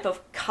the type of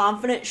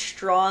confident,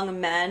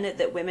 strong men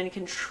that women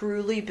can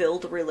truly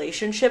build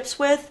relationships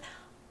with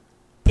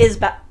is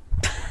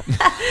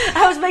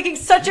I was making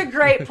such a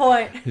great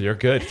point. You're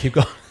good. Keep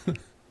going.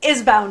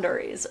 Is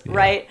boundaries,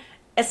 right?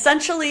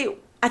 Essentially,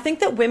 I think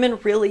that women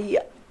really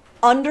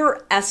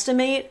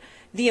underestimate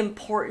the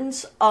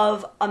importance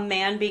of a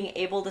man being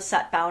able to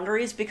set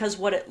boundaries, because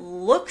what it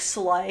looks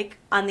like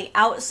on the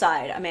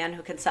outside, a man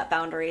who can set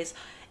boundaries,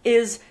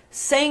 is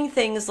saying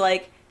things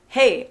like,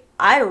 hey,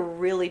 I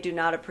really do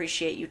not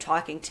appreciate you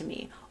talking to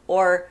me.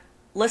 Or,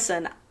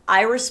 listen,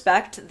 I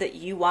respect that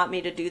you want me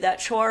to do that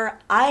chore.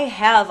 I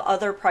have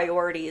other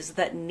priorities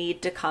that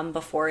need to come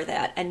before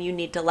that, and you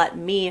need to let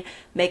me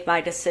make my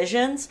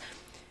decisions.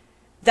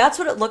 That's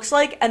what it looks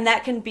like, and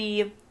that can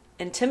be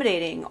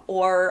intimidating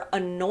or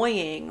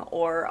annoying,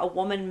 or a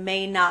woman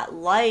may not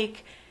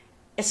like,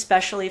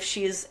 especially if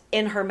she's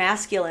in her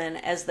masculine,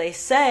 as they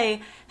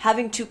say,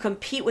 having to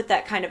compete with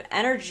that kind of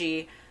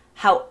energy.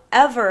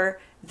 However,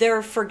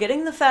 they're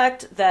forgetting the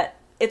fact that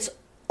it's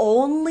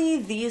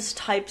only these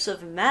types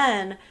of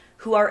men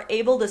who are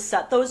able to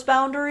set those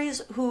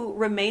boundaries who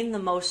remain the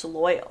most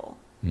loyal.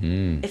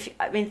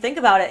 Think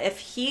about it. If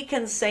he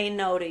can say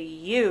no to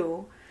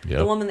you,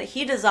 the woman that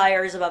he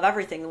desires above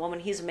everything, the woman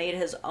he's made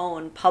his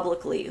own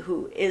publicly,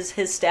 who is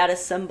his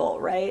status symbol,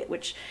 right?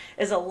 Which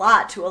is a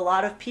lot to a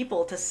lot of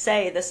people to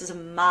say, this is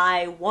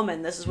my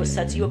woman. This is what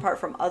sets you apart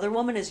from other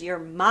women, is you're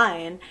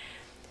mine.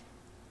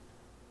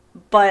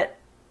 But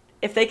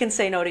if they can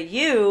say no to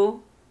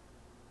you,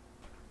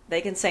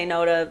 they can say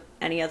no to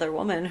any other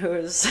woman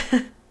who's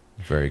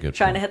very good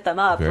trying to hit them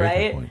up, very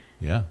right? Good point.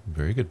 Yeah,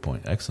 very good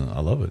point. Excellent.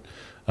 I love it.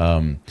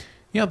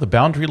 The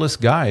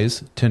boundaryless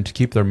guys tend to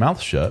keep their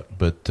mouth shut,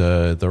 but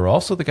they're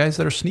also the guys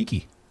that are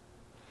sneaky.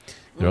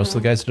 They're also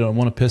the guys that don't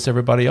want to piss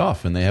everybody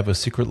off, and they have a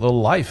secret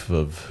little life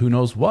of who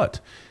knows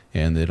what.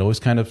 And it always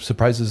kind of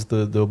surprises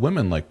the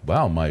women, like,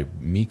 wow, my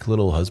meek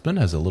little husband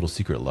has a little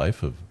secret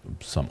life of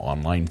some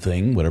online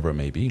thing, whatever it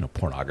may be.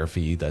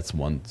 Pornography, that's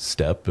one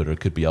step, but it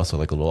could be also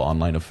like a little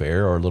online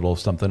affair or a little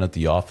something at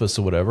the office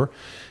or whatever.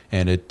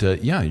 And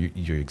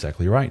you're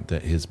exactly right,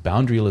 that his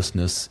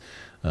boundarylessness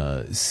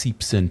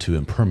seeps into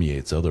and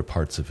permeates other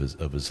parts of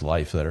his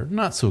life that are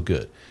not so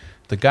good.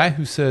 The guy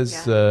who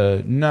says,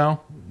 no,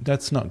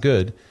 that's not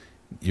good,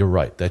 you're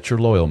right. That's your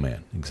loyal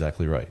man.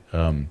 Exactly right.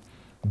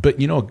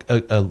 But,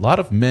 a lot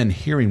of men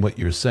hearing what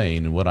you're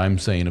saying and what I'm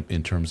saying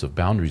in terms of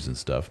boundaries and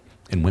stuff,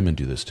 and women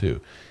do this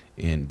too.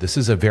 And this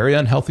is a very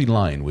unhealthy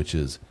line, which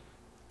is,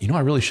 I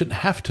really shouldn't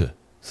have to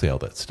say all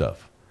that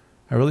stuff.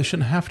 I really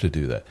shouldn't have to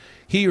do that.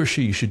 He or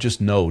she should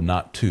just know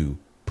not to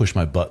push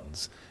my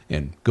buttons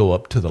and go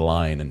up to the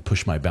line and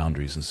push my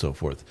boundaries and so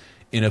forth.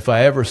 And if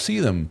I ever see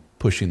them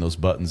pushing those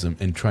buttons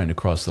and trying to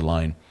cross the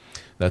line,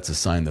 that's a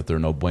sign that they're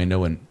no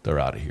bueno and they're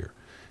out of here.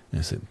 And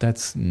I said,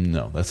 that's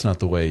not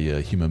the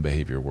way human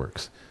behavior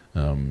works.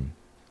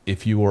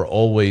 If you are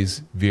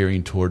always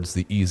veering towards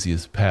the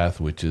easiest path,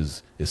 which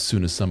is as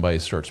soon as somebody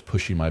starts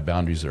pushing my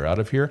boundaries, they're out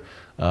of here,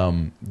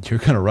 you're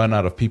going to run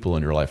out of people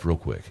in your life real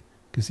quick.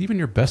 Because even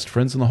your best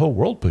friends in the whole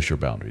world push your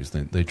boundaries.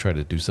 They try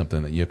to do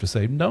something that you have to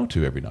say no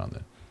to every now and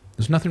then.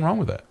 There's nothing wrong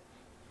with that.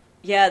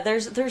 Yeah,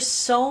 there's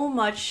so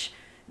much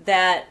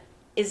that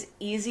is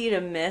easy to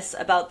miss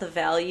about the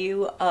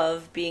value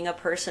of being a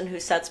person who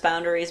sets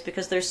boundaries,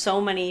 because there's so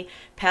many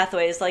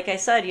pathways. Like I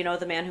said,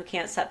 the man who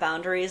can't set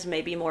boundaries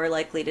may be more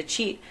likely to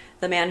cheat.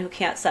 The man who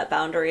can't set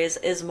boundaries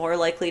is more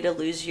likely to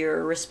lose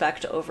your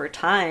respect over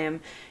time,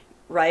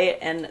 right?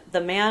 And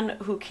the man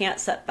who can't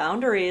set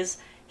boundaries,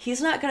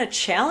 he's not going to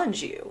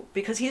challenge you,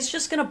 because he's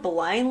just going to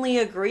blindly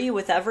agree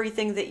with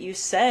everything that you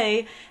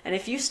say. And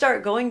if you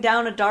start going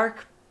down a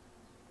dark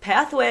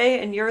pathway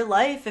in your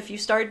life, if you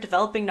start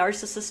developing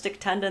narcissistic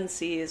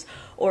tendencies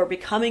or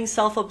becoming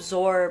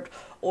self-absorbed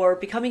or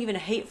becoming even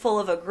hateful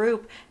of a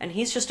group, and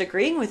he's just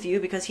agreeing with you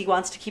because he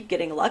wants to keep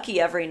getting lucky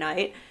every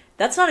night,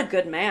 that's not a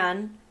good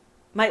man.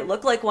 Might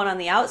look like one on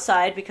the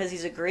outside because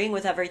he's agreeing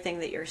with everything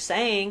that you're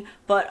saying,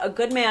 but a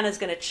good man is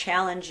going to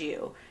challenge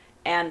you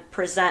and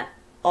present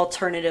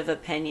alternative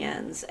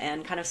opinions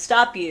and kind of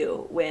stop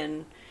you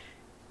when,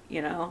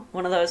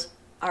 one of those,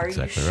 are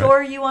exactly you sure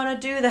right. you want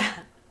to do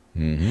that?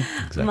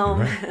 Exactly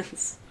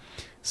moments.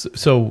 Right.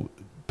 So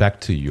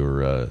back to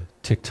your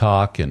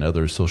TikTok and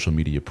other social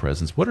media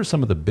presence, what are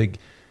some of the big,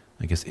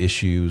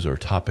 issues or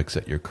topics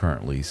that you're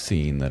currently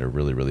seeing that are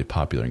really, really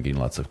popular and getting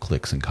lots of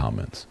clicks and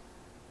comments?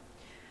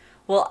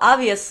 Well,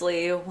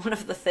 obviously, one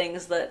of the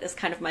things that is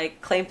kind of my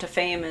claim to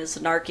fame is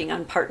narking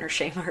on partner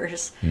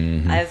shamers.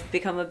 I've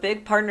become a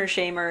big partner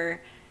shamer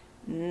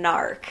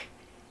narc.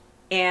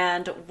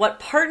 And what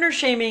partner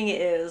shaming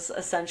is,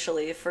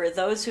 essentially, for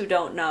those who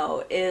don't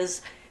know,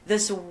 is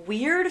this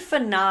weird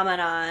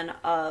phenomenon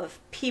of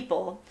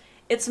people.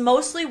 It's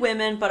mostly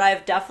women, but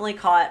I've definitely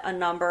caught a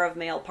number of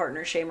male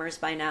partner shamers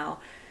by now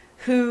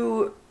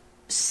who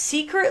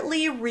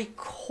secretly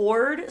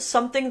record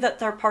something that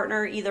their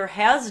partner either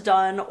has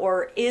done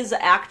or is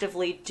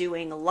actively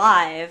doing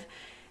live.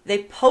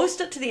 They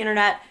post it to the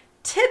internet,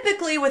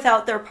 typically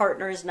without their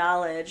partner's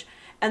knowledge,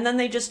 and then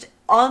they just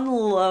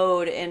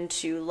unload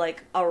into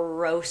like a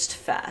roast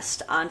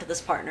fest onto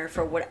this partner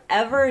for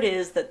whatever it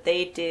is that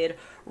they did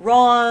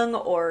wrong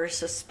or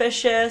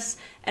suspicious,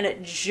 and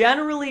it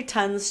generally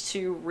tends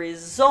to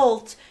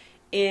result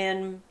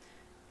in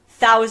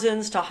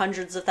thousands to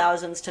hundreds of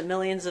thousands to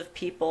millions of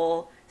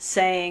people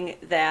saying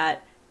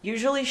that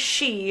usually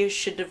she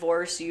should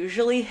divorce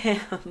usually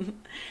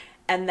him,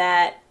 and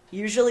that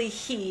usually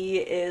he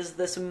is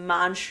this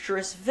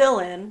monstrous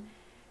villain.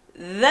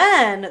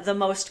 Then the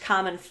most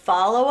common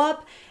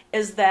follow-up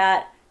is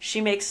that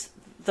she makes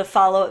the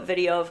follow-up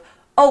video of,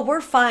 oh,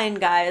 we're fine,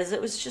 guys.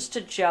 It was just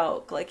a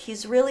joke. Like,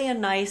 he's really a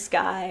nice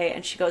guy.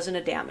 And she goes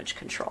into damage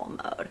control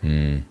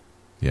mode.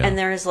 Yeah. And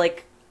there's,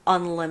 like,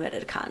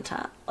 unlimited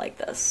content like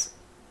this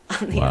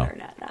on the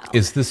internet now.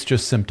 Is this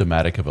just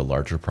symptomatic of a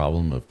larger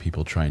problem of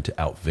people trying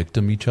to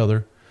out-victim each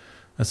other?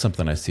 That's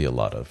something I see a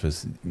lot of.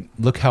 Is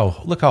look how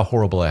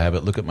horrible I have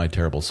it. Look at my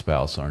terrible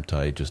spouse. Aren't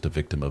I just a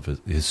victim of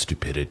his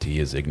stupidity,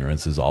 his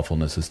ignorance, his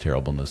awfulness, his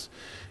terribleness?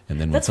 And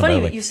then that's funny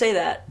that you say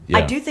that. Yeah.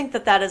 I do think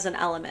that is an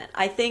element.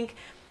 I think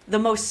The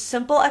most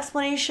simple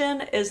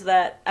explanation is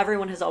that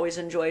everyone has always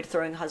enjoyed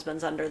throwing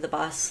husbands under the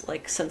bus,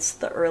 like since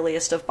the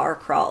earliest of bar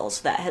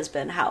crawls. That has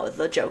been how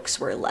the jokes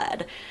were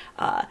led.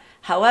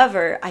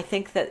 However, I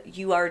think that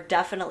you are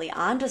definitely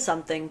onto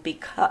something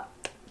because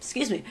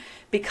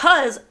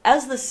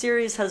as the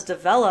series has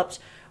developed,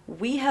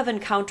 we have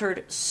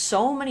encountered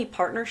so many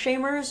partner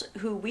shamers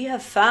who we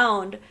have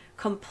found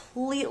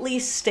completely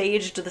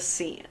staged the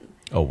scene.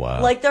 Oh,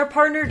 wow. Like their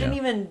partner didn't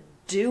even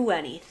do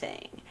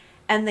anything.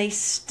 And they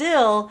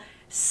still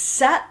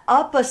set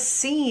up a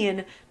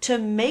scene to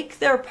make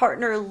their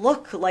partner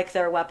look like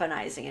they're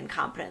weaponizing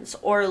incompetence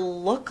or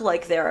look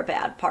like they're a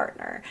bad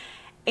partner.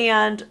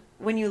 And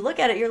when you look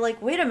at it, you're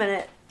like, wait a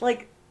minute,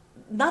 like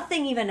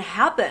nothing even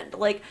happened.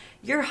 Like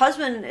your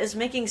husband is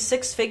making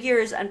 6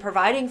 figures and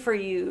providing for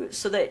you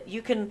so that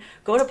you can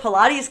go to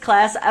Pilates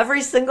class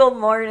every single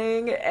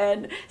morning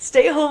and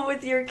stay home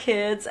with your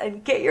kids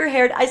and get your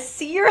hair. I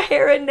see your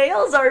hair and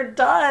nails are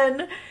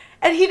done.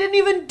 And he didn't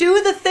even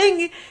do the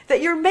thing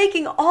that you're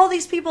making all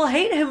these people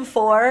hate him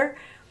for.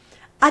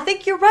 I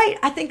think you're right.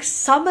 I think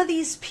some of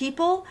these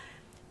people,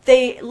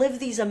 they live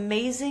these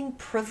amazing,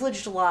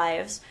 privileged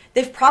lives.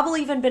 They've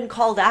probably even been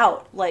called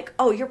out, like,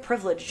 oh, you're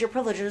privileged, you're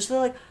privileged. And so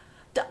they're like,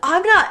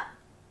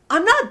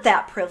 I'm not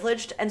that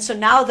privileged. And so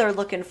now they're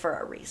looking for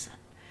a reason.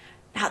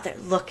 Now they're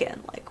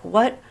looking like,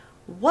 what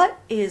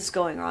is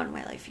going on in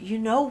my life? You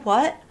know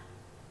what?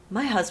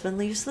 My husband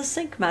leaves the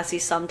sink messy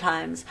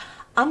sometimes.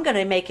 I'm going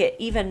to make it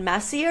even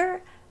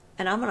messier,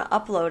 and I'm going to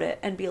upload it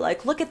and be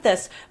like, look at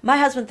this. My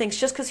husband thinks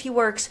just because he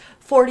works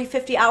 40,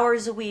 50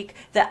 hours a week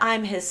that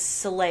I'm his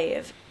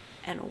slave.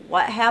 And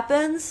what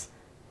happens?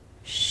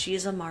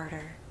 She's a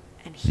martyr,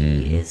 and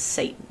he is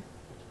Satan.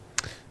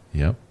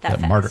 Yep.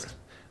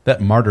 That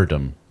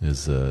martyrdom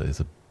is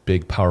a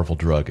big, powerful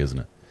drug, isn't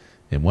it?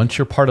 And once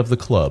you're part of the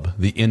club,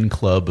 the in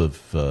club of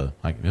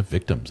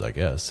victims, I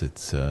guess,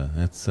 it's a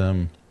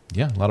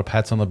lot of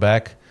pats on the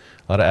back,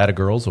 a lot of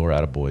atta-girls or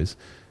atta-boys,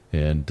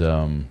 and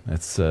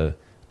it's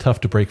tough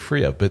to break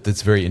free of. But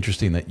it's very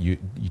interesting that you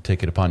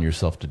take it upon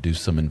yourself to do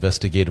some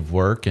investigative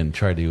work and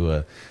try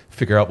to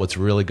figure out what's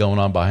really going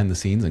on behind the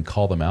scenes and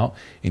call them out,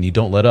 and you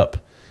don't let up.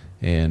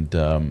 And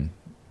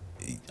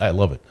I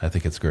love it. I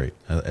think it's great.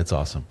 It's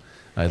awesome.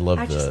 I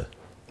love the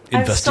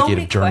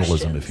investigative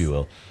journalism, if you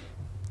will.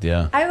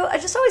 Yeah. I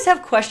just always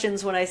have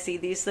questions when I see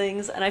these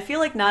things, and I feel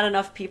like not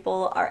enough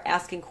people are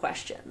asking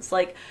questions.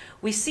 Like,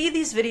 we see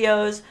these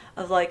videos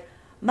of, like,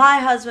 my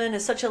husband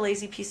is such a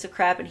lazy piece of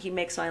crap and he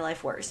makes my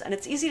life worse. And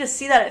it's easy to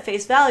see that at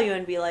face value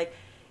and be like,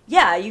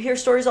 yeah, you hear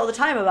stories all the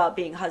time about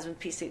being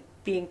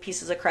being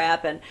pieces of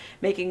crap and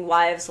making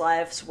wives'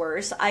 lives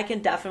worse. I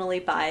can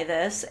definitely buy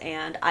this,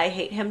 and I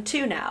hate him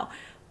too now.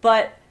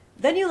 But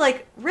then you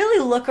like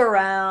really look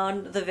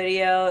around the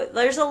video.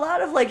 There's a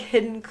lot of like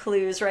hidden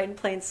clues right in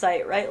plain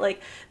sight, right?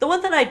 Like the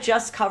one that I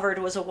just covered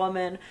was a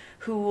woman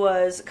who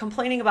was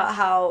complaining about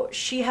how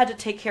she had to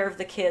take care of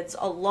the kids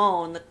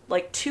alone,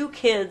 like 2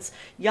 kids,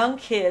 young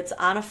kids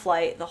on a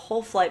flight, the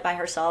whole flight by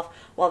herself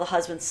while the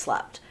husband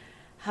slept.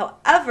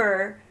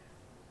 However,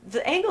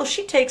 the angle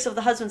she takes of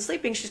the husband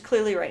sleeping, she's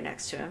clearly right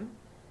next to him.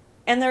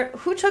 And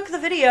who took the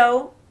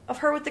video of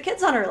her with the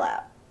kids on her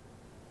lap?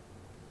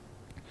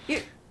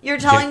 You're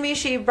telling me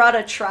she brought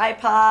a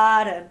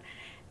tripod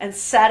and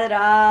set it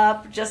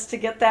up just to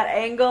get that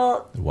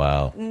angle?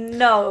 Wow.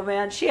 No,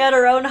 man. She had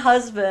her own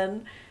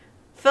husband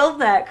film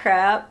that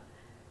crap.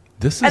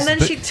 And then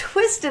she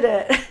twisted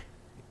it.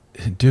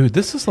 Dude,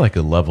 this is like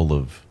a level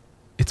of...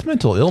 It's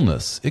mental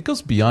illness. It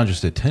goes beyond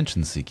just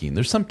attention seeking.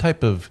 There's some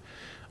type of...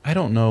 I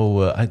don't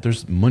know.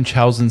 There's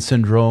Munchausen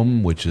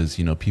syndrome, which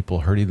is,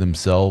 people hurting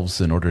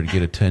themselves in order to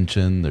get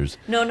attention. There's...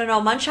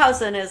 No.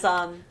 Munchausen is...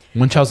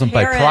 Munchausen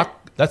by proxy.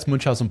 That's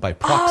Munchausen by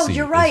proxy. Oh,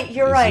 you're right.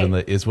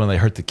 Is when they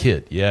hurt the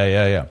kid.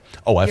 Yeah.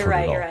 Oh, I've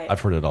heard it all. Right. I've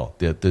heard it all.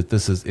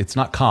 It's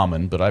not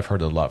common, but I've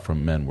heard it a lot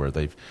from men where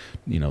they've,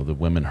 the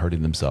women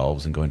hurting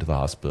themselves and going to the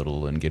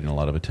hospital and getting a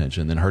lot of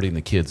attention. Then hurting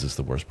the kids is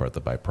the worst part,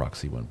 the by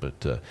proxy one.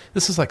 But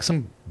this is like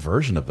some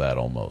version of that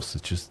almost.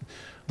 It's just,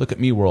 look at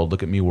me world,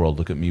 look at me world,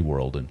 look at me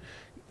world. And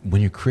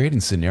when you're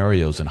creating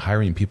scenarios and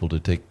hiring people to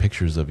take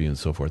pictures of you and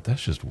so forth,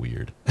 that's just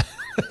weird.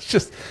 It's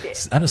just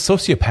a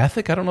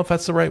sociopathic. I don't know if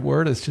that's the right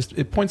word. It's just,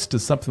 it points to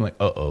something like,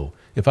 uh-oh.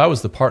 If I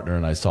was the partner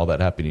and I saw that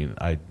happening,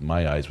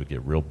 my eyes would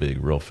get real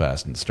big, real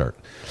fast and start,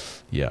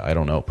 I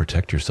don't know,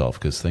 protect yourself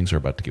because things are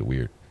about to get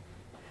weird.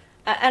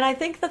 And I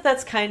think that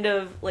that's kind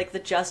of like the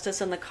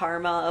justice and the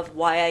karma of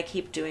why I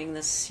keep doing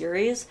this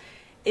series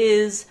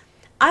is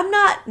I'm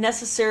not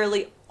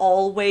necessarily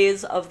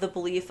always of the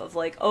belief of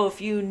like, oh,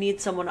 if you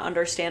need someone to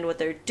understand what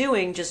they're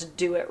doing, just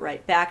do it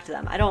right back to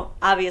them.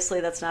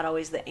 Obviously that's not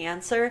always the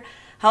answer.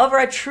 However,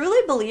 I truly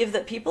believe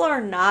that people are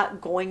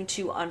not going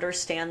to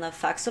understand the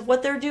effects of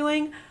what they're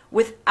doing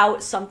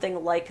without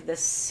something like this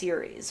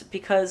series.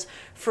 Because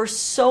for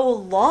so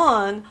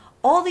long,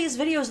 all these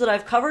videos that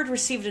I've covered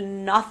received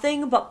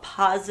nothing but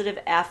positive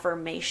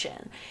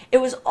affirmation. It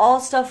was all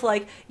stuff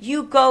like,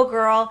 you go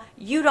girl,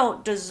 you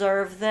don't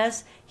deserve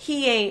this,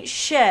 he ain't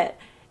shit.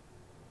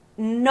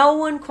 no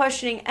one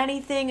questioning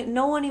anything,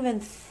 no one even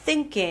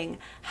thinking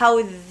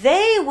how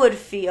they would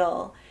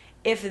feel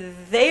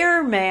if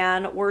their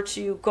man were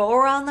to go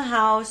around the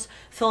house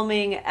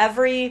filming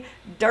every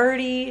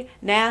dirty,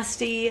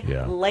 nasty,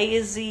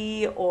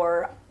 lazy,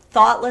 or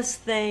thoughtless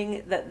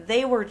thing that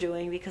they were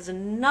doing, because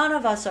none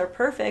of us are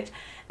perfect,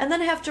 and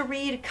then have to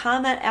read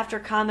comment after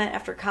comment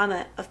after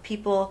comment of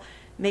people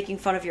making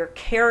fun of your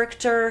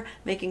character,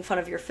 making fun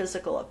of your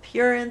physical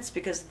appearance,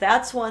 because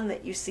that's one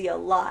that you see a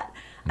lot.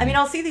 I mean,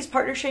 I'll see these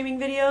partner shaming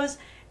videos,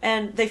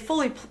 and they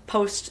fully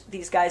post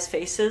these guys'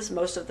 faces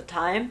most of the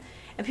time,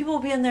 and people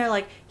will be in there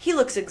like, he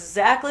looks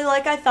exactly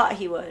like I thought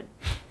he would.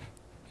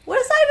 What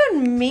does that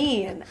even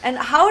mean? And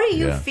how do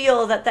you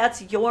feel that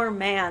that's your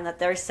man that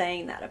they're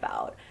saying that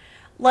about?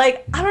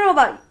 Like, I don't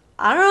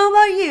know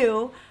about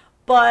you,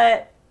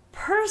 but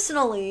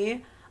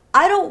personally,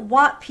 I don't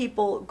want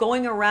people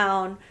going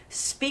around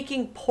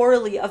speaking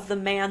poorly of the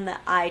man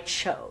that I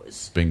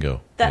chose. Bingo.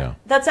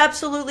 That's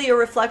absolutely a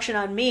reflection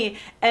on me.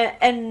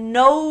 And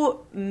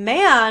no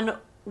man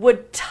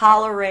would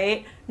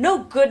tolerate,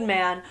 no good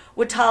man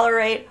would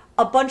tolerate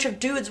a bunch of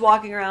dudes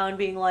walking around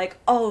being like,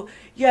 oh,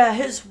 yeah,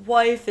 his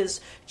wife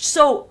is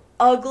so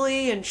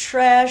ugly and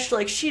trash.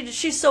 Like,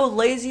 she's so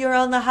lazy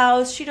around the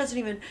house. She doesn't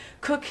even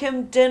cook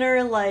him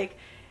dinner. Like,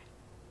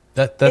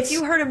 that's, if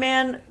you heard a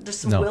man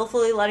just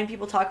willfully letting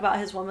people talk about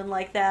his woman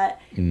like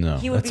that,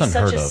 he would be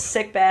such a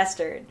sick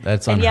bastard.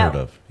 That's unheard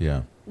of.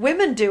 Yeah.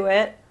 Women do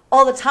it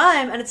all the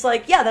time, and it's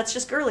like, yeah, that's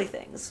just girly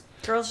things.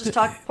 Girls just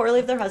talk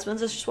poorly of their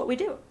husbands. It's just what we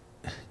do.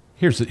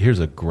 Here's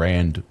a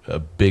grand,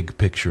 big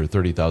picture,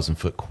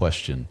 30,000-foot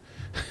question,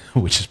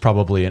 which is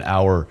probably an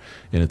hour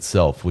in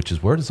itself, which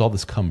is, where does all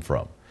this come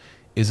from?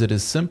 Is it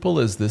as simple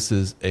as this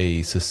is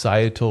a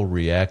societal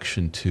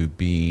reaction to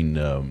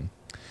being...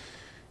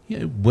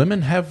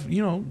 women have,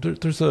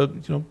 there's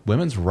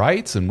women's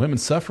rights and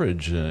women's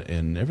suffrage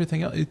and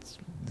everything else.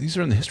 These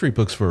are in the history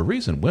books for a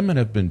reason. Women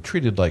have been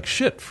treated like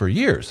shit for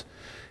years.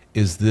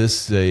 Is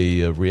this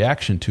a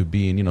reaction to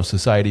being,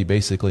 society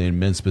basically, and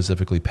men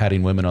specifically,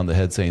 patting women on the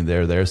head saying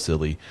they're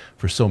silly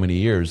for so many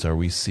years? Are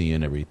we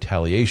seeing a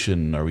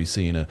retaliation? Are we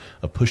seeing a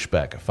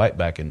pushback, a fight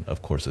back? And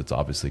of course, it's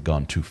obviously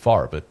gone too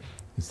far. But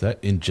is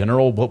that in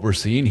general what we're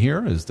seeing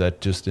here? Is that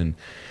just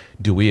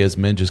do we as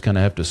men just kind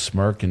of have to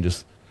smirk and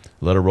just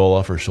let it roll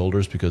off our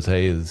shoulders because,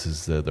 hey, this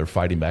is they're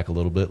fighting back a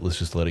little bit. Let's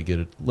just let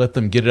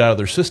them get it out of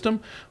their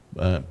system.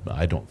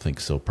 I don't think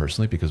so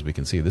personally, because we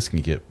can see this can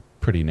get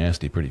pretty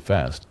nasty pretty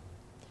fast.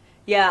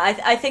 Yeah,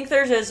 I think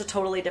there is a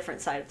totally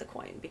different side of the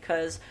coin,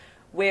 because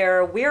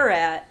where we're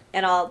at,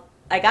 and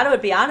I got to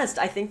be honest,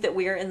 I think that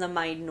we're in the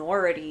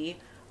minority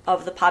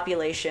of the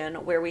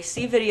population where we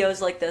see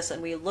videos like this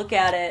and we look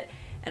at it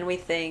and we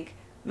think,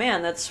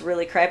 man, that's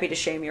really crappy to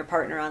shame your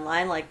partner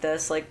online like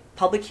this. Like,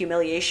 public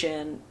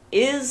humiliation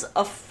is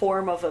a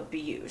form of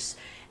abuse.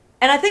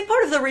 And I think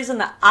part of the reason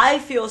that I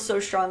feel so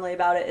strongly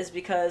about it is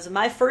because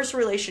my first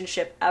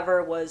relationship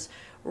ever was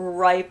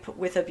ripe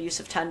with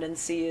abusive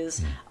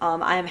tendencies.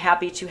 I am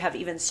happy to have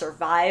even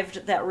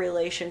survived that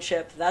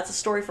relationship. That's a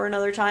story for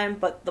another time.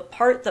 But the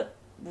part that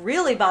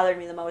really bothered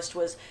me the most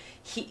was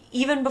he,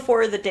 even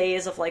before the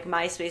days of like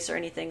MySpace or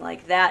anything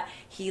like that,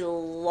 he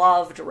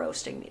loved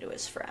roasting me to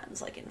his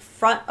friends, like in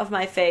front of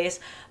my face,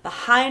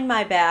 behind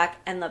my back,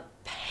 and the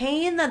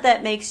pain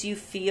that makes you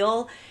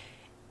feel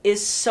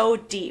is so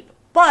deep.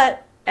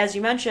 But as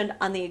you mentioned,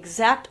 on the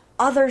exact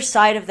other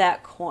side of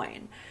that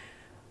coin,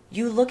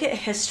 you look at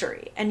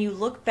history and you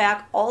look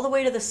back all the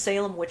way to the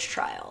Salem witch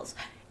trials.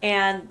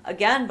 And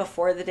again,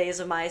 before the days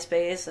of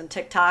MySpace and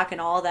TikTok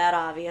and all that,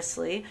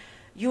 obviously,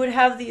 you would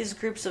have these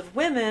groups of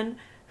women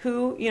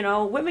who,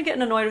 women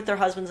getting annoyed with their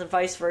husbands and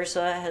vice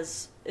versa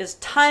is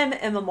time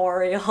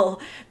immemorial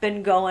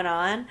been going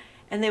on.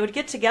 And they would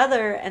get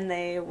together and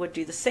they would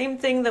do the same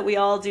thing that we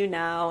all do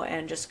now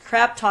and just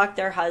crap talk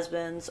their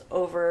husbands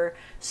over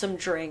some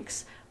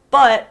drinks.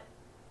 But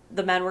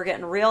the men were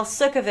getting real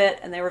sick of it,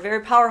 and they were very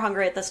power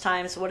hungry at this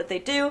time. So what did they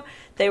do?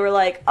 They were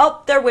like,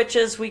 oh, they're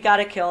witches, we got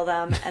to kill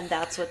them. And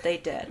that's what they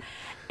did.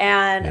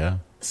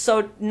 And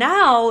so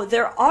now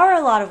there are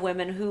a lot of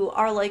women who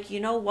are like, you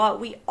know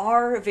what? We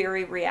are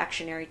very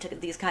reactionary to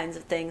these kinds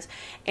of things.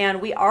 And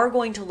we are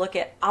going to look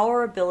at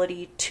our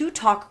ability to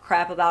talk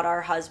crap about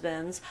our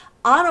husbands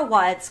on a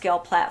wide scale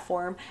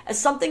platform as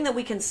something that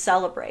we can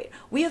celebrate.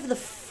 We have the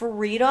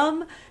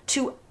freedom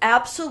to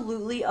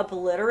absolutely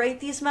obliterate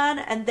these men,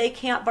 and they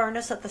can't burn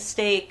us at the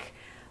stake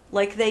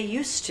like they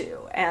used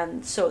to.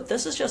 And so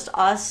this is just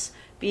us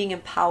being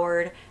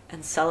empowered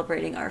and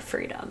celebrating our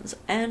freedoms.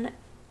 And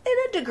in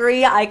a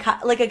degree, I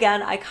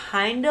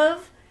kind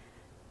of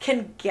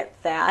can get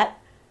that.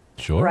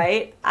 Sure.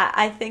 Right?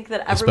 I think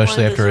that everyone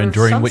especially after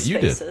enduring what you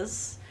did.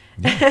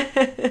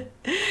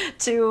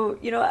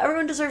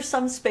 Everyone deserves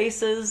some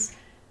spaces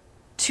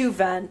to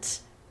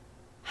vent.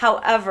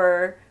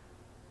 However,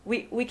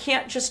 we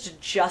can't just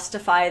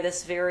justify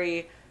this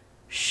very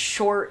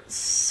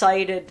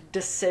short-sighted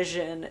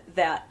decision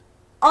that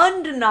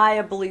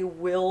undeniably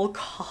will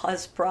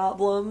cause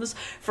problems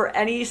for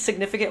any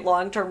significant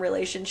long-term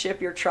relationship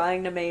you're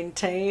trying to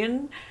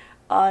maintain.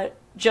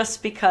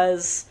 just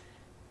because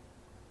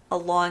a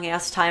long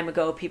ass time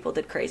ago people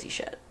did crazy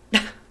shit.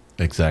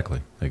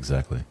 Exactly.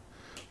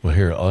 Well,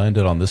 here, I'll end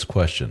it on this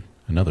question,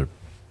 another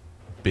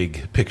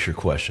big picture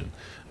question.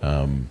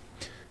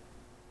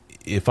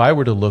 If I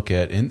were to look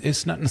at, and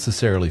it's not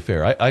necessarily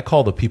fair, I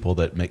call the people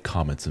that make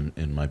comments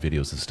in my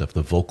videos and stuff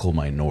the vocal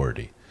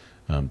minority.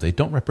 They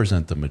don't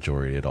represent the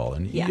majority at all.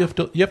 And you have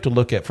to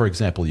look at, for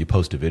example, you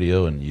post a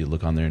video and you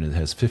look on there and it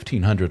has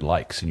 1,500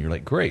 likes, and you're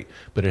like, great,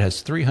 but it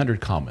has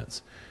 300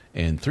 comments.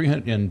 And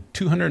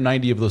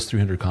 290 of those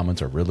 300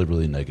 comments are really,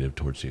 really negative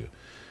towards you.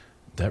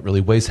 That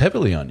really weighs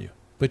heavily on you.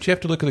 But you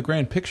have to look at the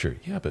grand picture.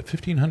 Yeah, but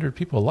 1,500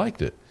 people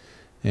liked it.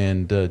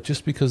 And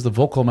just because the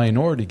vocal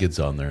minority gets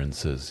on there and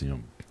says,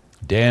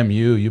 damn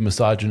you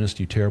misogynist,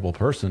 you terrible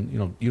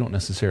person, you don't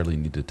necessarily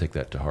need to take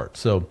that to heart.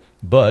 So,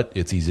 but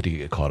it's easy to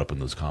get caught up in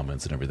those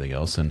comments and everything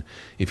else. And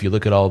if you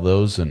look at all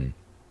those and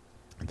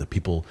the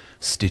people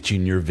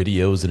stitching your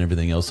videos and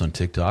everything else on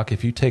TikTok,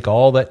 if you take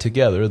all that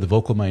together, the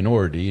vocal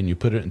minority, and you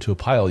put it into a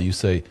pile, you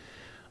say,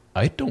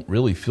 I don't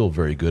really feel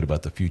very good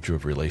about the future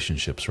of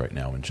relationships right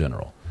now in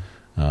general,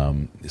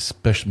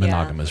 especially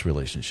monogamous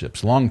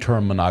relationships,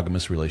 long-term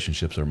monogamous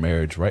relationships or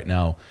marriage. Right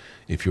now,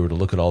 if you were to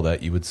look at all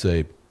that, you would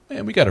say,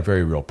 man, we got a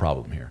very real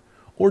problem here.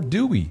 Or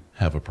do we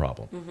have a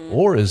problem? Mm-hmm.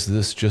 Or is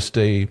this just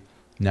a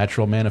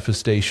natural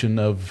manifestation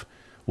of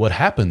what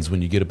happens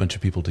when you get a bunch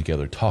of people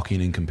together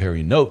talking and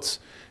comparing notes,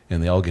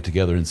 and they all get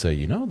together and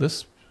say,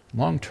 this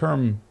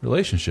long-term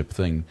relationship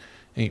thing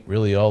ain't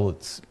really all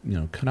it's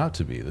come out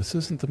to be. This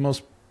isn't the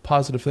most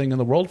positive thing in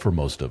the world for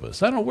most of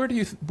us. I don't know, where do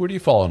you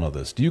fall on all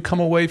this? Do you come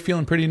away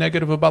feeling pretty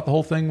negative about the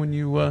whole thing when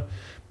you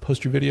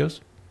post your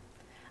videos?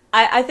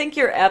 I think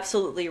you're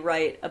absolutely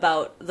right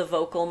about the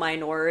vocal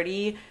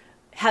minority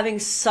having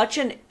such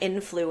an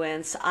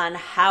influence on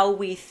how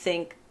we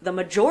think the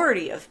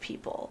majority of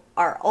people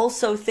are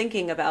also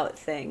thinking about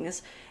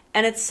things,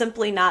 and it's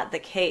simply not the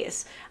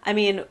case. I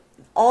mean,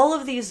 all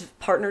of these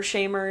partner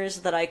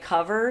shamers that I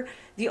cover,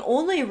 the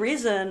only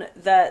reason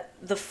that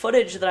the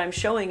footage that I'm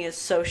showing is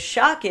so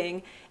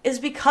shocking is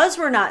because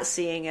we're not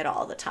seeing it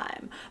all the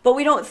time. But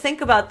we don't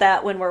think about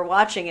that when we're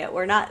watching it.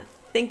 We're not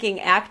thinking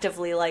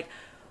actively like,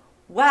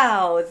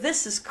 wow,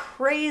 this is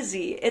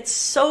crazy. It's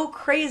so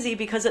crazy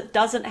because it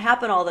doesn't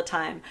happen all the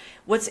time.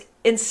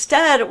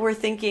 Instead, we're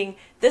thinking,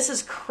 this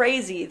is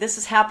crazy. This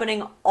is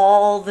happening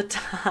all the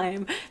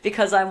time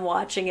because I'm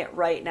watching it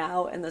right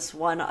now in this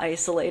one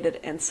isolated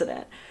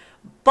incident.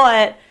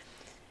 But,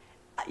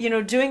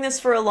 doing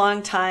this for a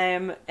long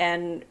time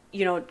and,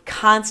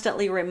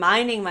 constantly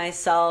reminding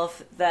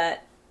myself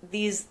that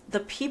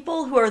the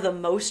people who are the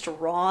most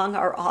wrong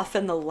are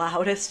often the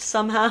loudest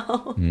somehow.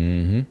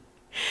 Mm-hmm.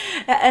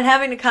 And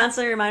having to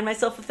constantly remind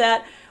myself of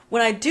that,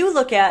 when I do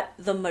look at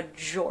the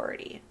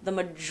majority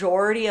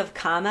of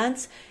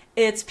comments,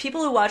 it's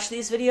people who watch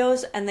these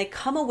videos and they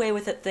come away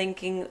with it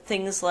thinking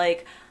things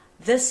like,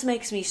 this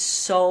makes me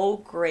so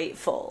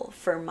grateful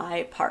for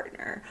my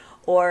partner,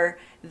 or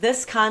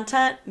this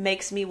content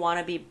makes me want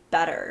to be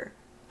better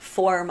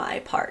for my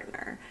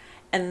partner.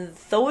 And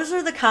those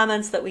are the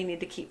comments that we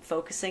need to keep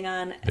focusing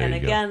on. And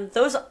again,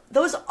 those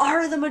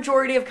are the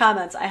majority of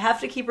comments. I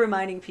have to keep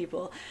reminding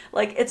people.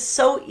 Like, it's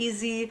so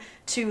easy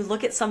to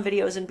look at some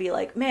videos and be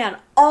like, man,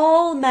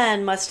 all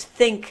men must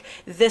think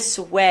this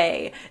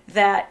way,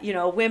 that,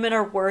 women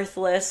are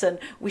worthless and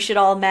we should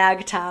all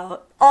MAGTOW.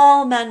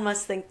 All men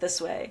must think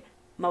this way.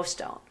 Most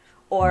don't.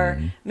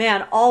 Or,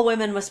 man, all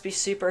women must be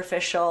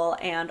superficial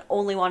and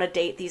only want to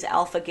date these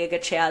alpha giga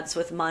chads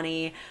with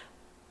money.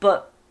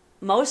 But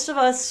most of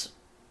us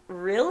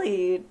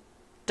really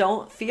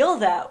don't feel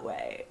that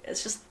way.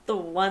 It's just the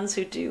ones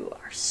who do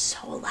are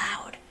so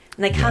loud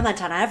and they comment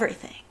on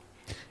everything.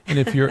 And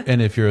if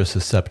you're a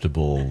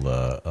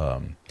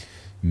susceptible,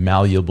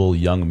 malleable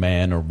young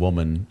man or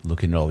woman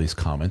looking at all these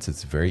comments,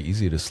 it's very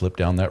easy to slip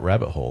down that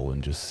rabbit hole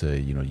and just say,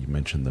 you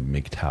mentioned the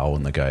MGTOW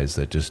and the guys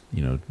that just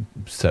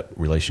set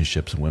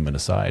relationships and women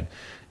aside.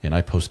 And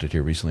I posted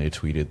here recently, I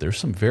tweeted, there's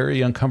some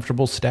very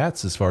uncomfortable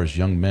stats as far as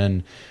young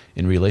men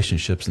in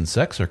relationships and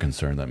sex are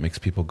concerned that makes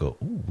people go,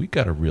 ooh, we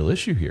got a real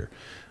issue here.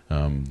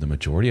 The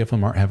majority of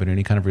them aren't having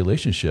any kind of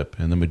relationship,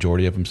 and the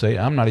majority of them say,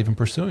 I'm not even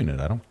pursuing it.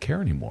 I don't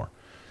care anymore.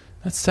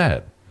 That's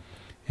sad.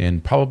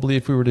 And probably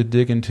if we were to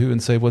dig into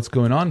and say what's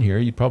going on here,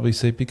 you'd probably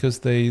say because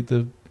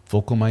the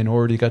vocal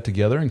minority got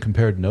together and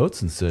compared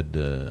notes and said,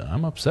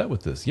 I'm upset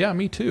with this. Yeah,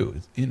 me too.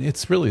 And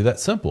it's really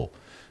that simple.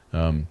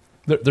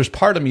 There's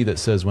part of me that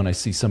says when I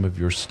see some of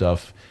your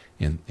stuff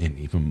and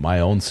even my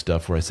own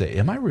stuff where I say,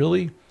 am I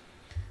really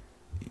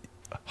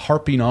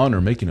harping on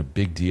or making a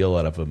big deal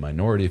out of a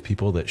minority of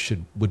people that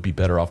would be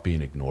better off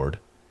being ignored?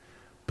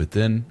 But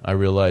then I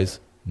realize,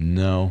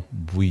 no,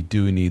 we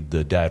do need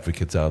the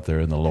Dadvocates out there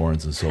and the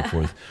Laurens and so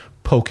forth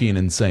poking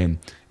and saying,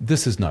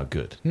 this is not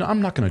good. No,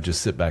 I'm not going to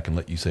just sit back and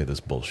let you say this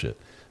bullshit.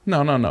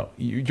 No.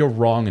 You're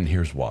wrong, and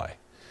here's why.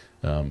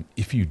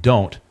 If you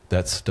don't,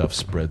 that stuff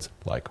spreads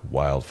like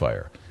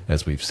wildfire,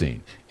 as we've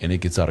seen, and it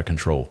gets out of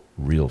control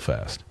real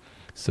fast.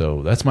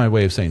 So that's my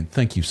way of saying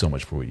thank you so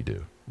much for what you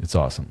do. It's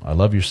awesome. I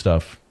love your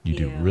stuff. You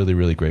do really,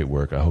 really great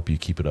work. I hope you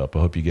keep it up. I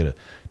hope you get a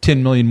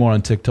 10 million more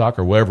on TikTok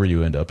or wherever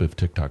you end up if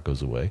TikTok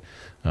goes away.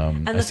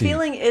 And the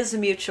feeling is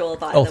mutual,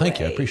 by the way. Oh,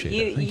 thank you. I appreciate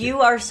that. Thank you. You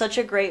are such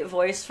a great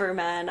voice for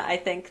men. I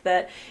think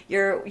that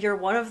you're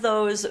one of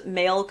those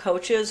male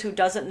coaches who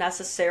doesn't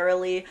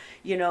necessarily,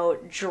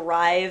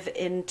 drive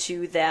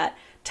into that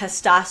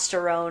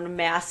testosterone,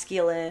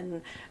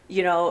 masculine,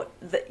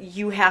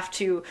 you have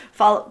to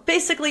follow.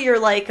 Basically, you're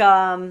like,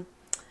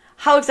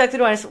 how exactly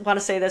do I want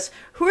to say this?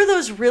 Who are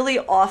those really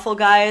awful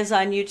guys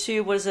on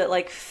YouTube? What is it,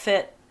 like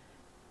Fit?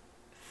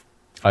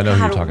 I know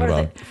who you're talking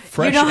about.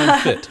 Fresh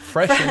and Fit.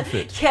 Fresh and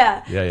Fit.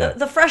 Yeah.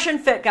 The Fresh and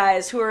Fit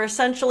guys who are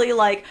essentially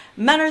like,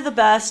 men are the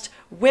best,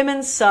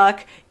 women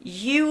suck.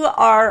 You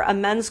are a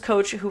men's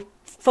coach who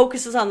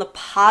focuses on the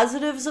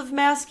positives of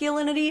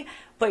masculinity,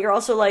 but you're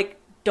also like,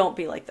 don't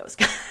be like those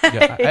guys.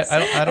 Yeah,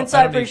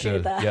 I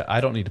appreciate that. Yeah, I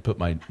don't need to put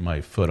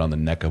my foot on the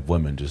neck of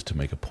women just to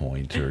make a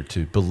point or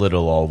to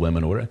belittle all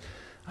women or whatever.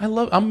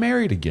 I'm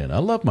married again. I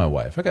love my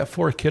wife. I got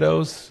 4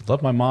 kiddos,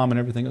 love my mom and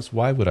everything else.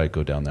 Why would I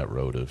go down that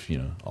road of,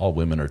 all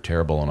women are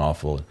terrible and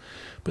awful?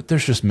 But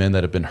there's just men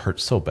that have been hurt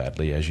so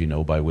badly, as you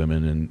know, by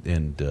women.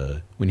 And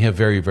when you have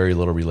very, very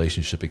little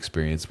relationship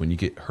experience, when you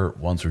get hurt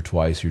once or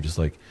twice, you're just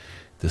like,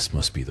 this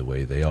must be the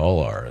way they all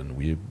are.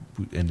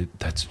 And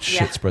that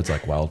shit spreads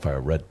like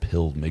wildfire, red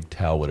pill,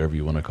 MGTOW, whatever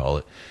you want to call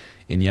it.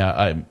 And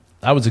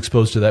I was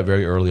exposed to that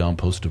very early on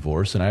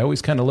post-divorce. And I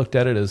always kind of looked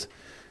at it as,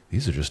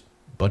 these are just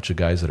bunch of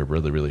guys that are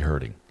really, really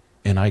hurting.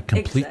 And I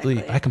completely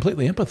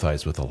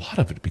empathize with a lot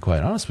of it, to be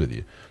quite honest with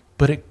you.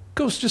 But it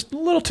goes just a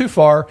little too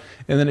far,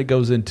 and then it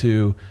goes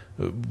into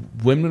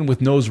women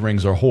with nose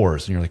rings are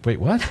whores. And you're like, wait,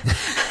 what?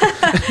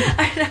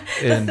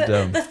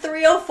 The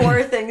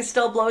 304 thing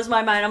still blows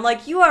my mind. I'm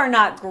like, you are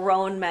not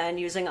grown men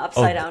using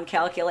upside-down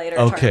calculator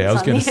terms. Okay, I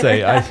was going to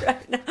say,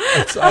 right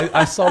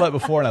I saw that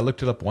before, and I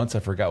looked it up once. I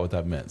forgot what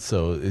that meant.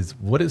 So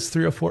what is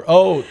 304?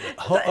 Oh,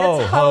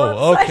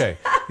 okay.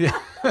 Yeah.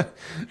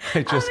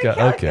 I just got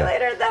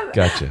okay.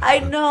 Gotcha. I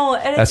know.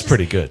 And that's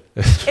pretty good.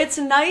 It's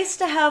nice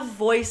to have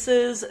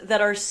voices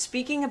that are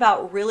speaking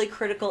about really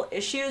critical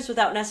issues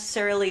without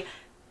necessarily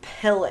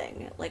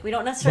pilling. Like, we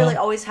don't necessarily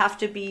always have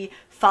to be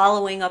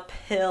following a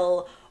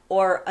pill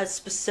or a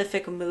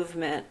specific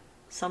movement.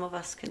 Some of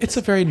us can. It's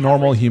a very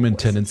normal human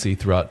tendency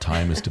throughout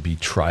time is to be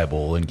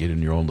tribal and get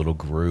in your own little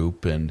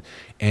group, and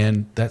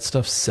that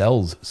stuff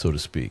sells, so to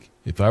speak.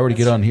 If I were to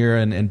get on here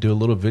and do a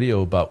little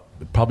video about,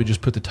 probably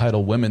just put the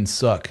title "Women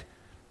Suck,"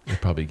 you'd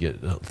probably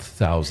get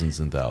thousands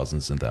and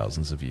thousands and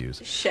thousands of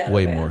views.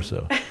 Way more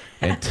so.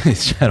 And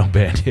shadow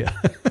banned, yeah.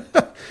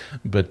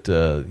 But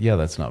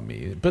that's not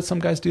me. But some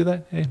guys do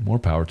that. Hey, more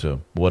power to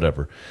them.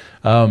 Whatever.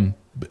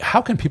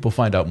 How can people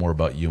find out more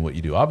about you and what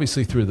you do?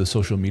 Obviously through the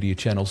social media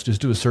channels.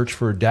 Just do a search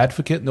for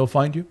Dadvocate and they'll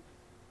find you?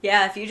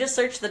 Yeah, if you just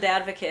search the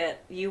Dadvocate,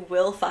 you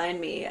will find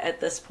me at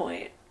this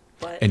point.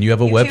 But and you have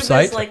a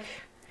website?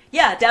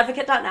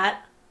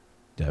 Dadvocate.net.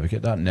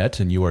 Dadvocate.net,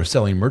 and you are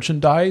selling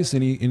merchandise.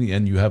 And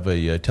you have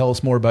a tell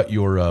us more about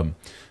your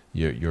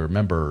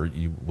member.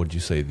 What did you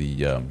say?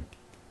 The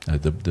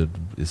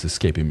is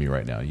escaping me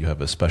right now. You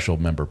have a special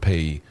member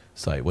pay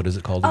site. What is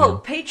it called? Oh,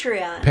 again?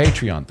 Patreon.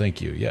 Patreon. Thank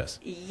you. Yes.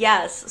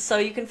 Yes. So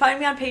you can find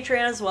me on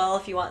Patreon as well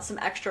if you want some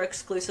extra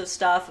exclusive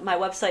stuff. My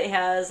website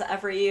has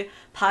every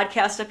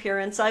podcast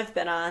appearance I've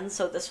been on,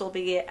 so this will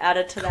be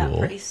added to that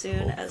pretty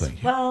soon as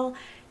well.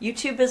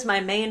 YouTube is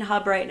my main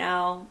hub right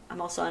now. I'm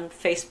also on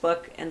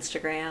Facebook,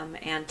 Instagram,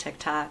 and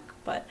TikTok.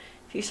 But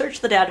if you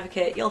search The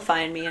Dadvocate, you'll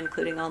find me,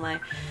 including all my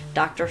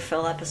Dr.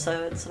 Phil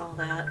episodes and all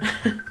that.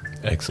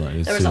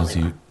 Excellent. As soon as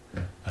you,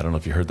 I don't know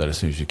if you heard that as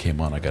soon as you came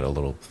on, I got a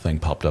little thing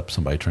popped up,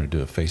 somebody trying to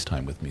do a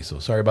FaceTime with me. So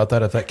sorry about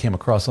that if that came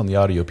across on the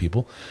audio,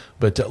 people.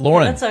 But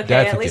Lauren, that's okay.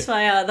 Dadvocate. At least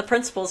the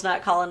principal's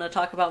not calling to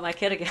talk about my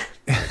kid again.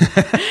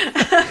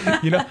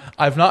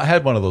 I've not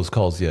had one of those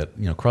calls yet.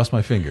 Cross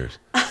my fingers.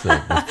 So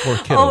with 4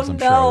 kiddos, I'm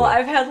sure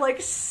I've had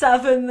like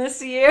 7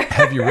 this year.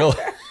 Have you really?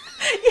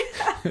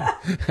 Yeah.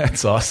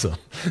 That's awesome.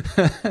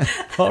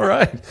 All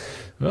right.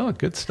 Well,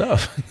 good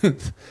stuff.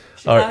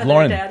 All right,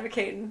 Lauren.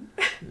 Advocating.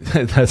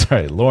 That's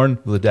right. Lauren,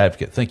 the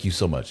Dadvocate. Thank you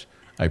so much.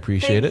 I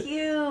appreciate it. Thank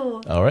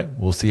you. All right.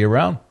 We'll see you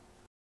around.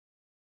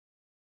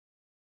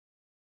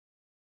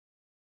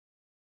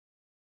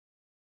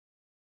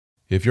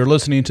 If you're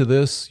listening to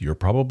this, you're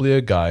probably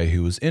a guy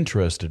who is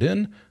interested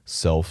in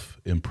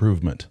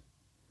self-improvement.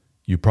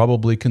 You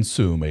probably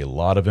consume a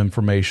lot of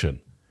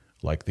information,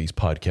 like these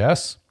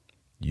podcasts,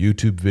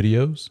 YouTube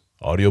videos,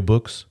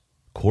 audiobooks,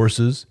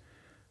 courses,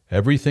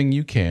 everything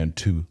you can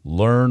to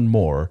learn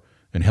more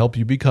and help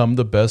you become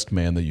the best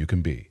man that you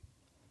can be.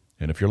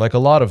 And if you're like a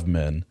lot of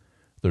men,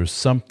 there's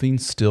something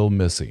still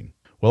missing.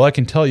 Well, I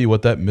can tell you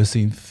what that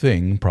missing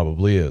thing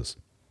probably is.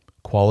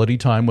 Quality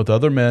time with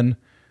other men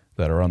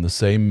that are on the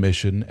same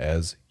mission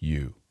as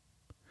you.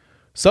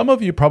 Some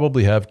of you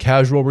probably have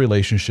casual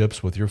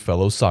relationships with your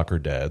fellow soccer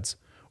dads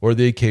or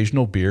the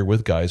occasional beer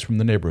with guys from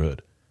the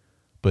neighborhood.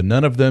 But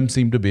none of them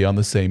seem to be on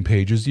the same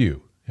page as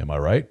you. Am I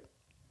right?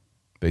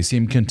 They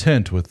seem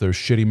content with their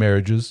shitty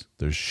marriages,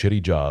 their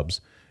shitty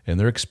jobs, and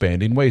their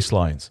expanding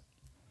waistlines.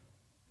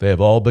 They have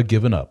all but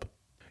given up.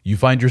 You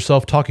find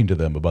yourself talking to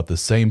them about the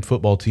same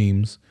football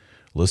teams,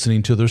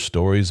 listening to their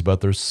stories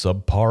about their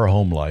subpar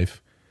home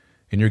life,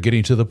 and you're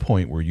getting to the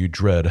point where you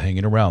dread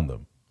hanging around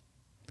them.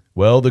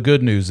 Well, the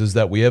good news is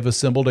that we have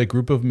assembled a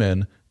group of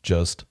men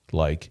just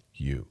like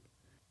you.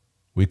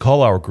 We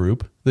call our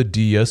group the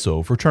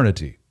DSO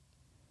Fraternity.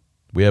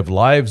 We have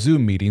live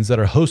Zoom meetings that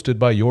are hosted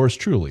by yours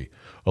truly,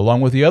 along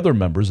with the other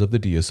members of the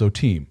DSO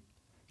team.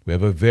 We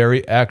have a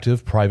very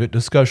active private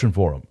discussion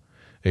forum,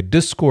 a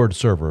Discord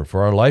server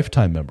for our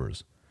lifetime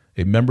members,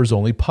 a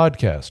members-only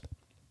podcast,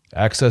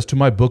 access to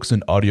my books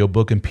in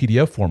audiobook and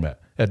PDF format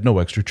at no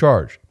extra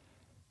charge,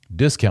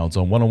 discounts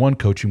on one-on-one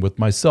coaching with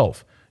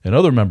myself and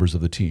other members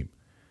of the team,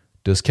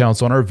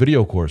 discounts on our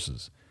video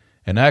courses,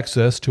 and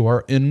access to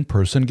our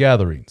in-person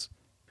gatherings.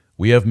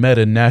 We have met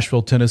in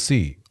Nashville,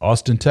 Tennessee,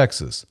 Austin,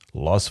 Texas,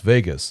 Las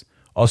Vegas,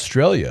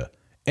 Australia,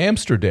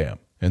 Amsterdam,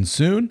 and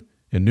soon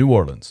in New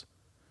Orleans.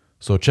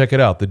 So check it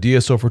out, the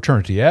DSO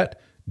Fraternity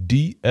at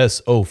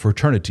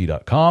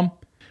dsofraternity.com.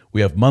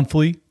 We have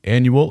monthly,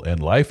 annual,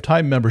 and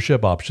lifetime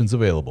membership options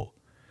available.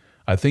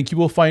 I think you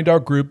will find our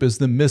group is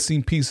the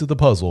missing piece of the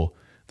puzzle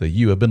that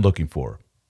you have been looking for.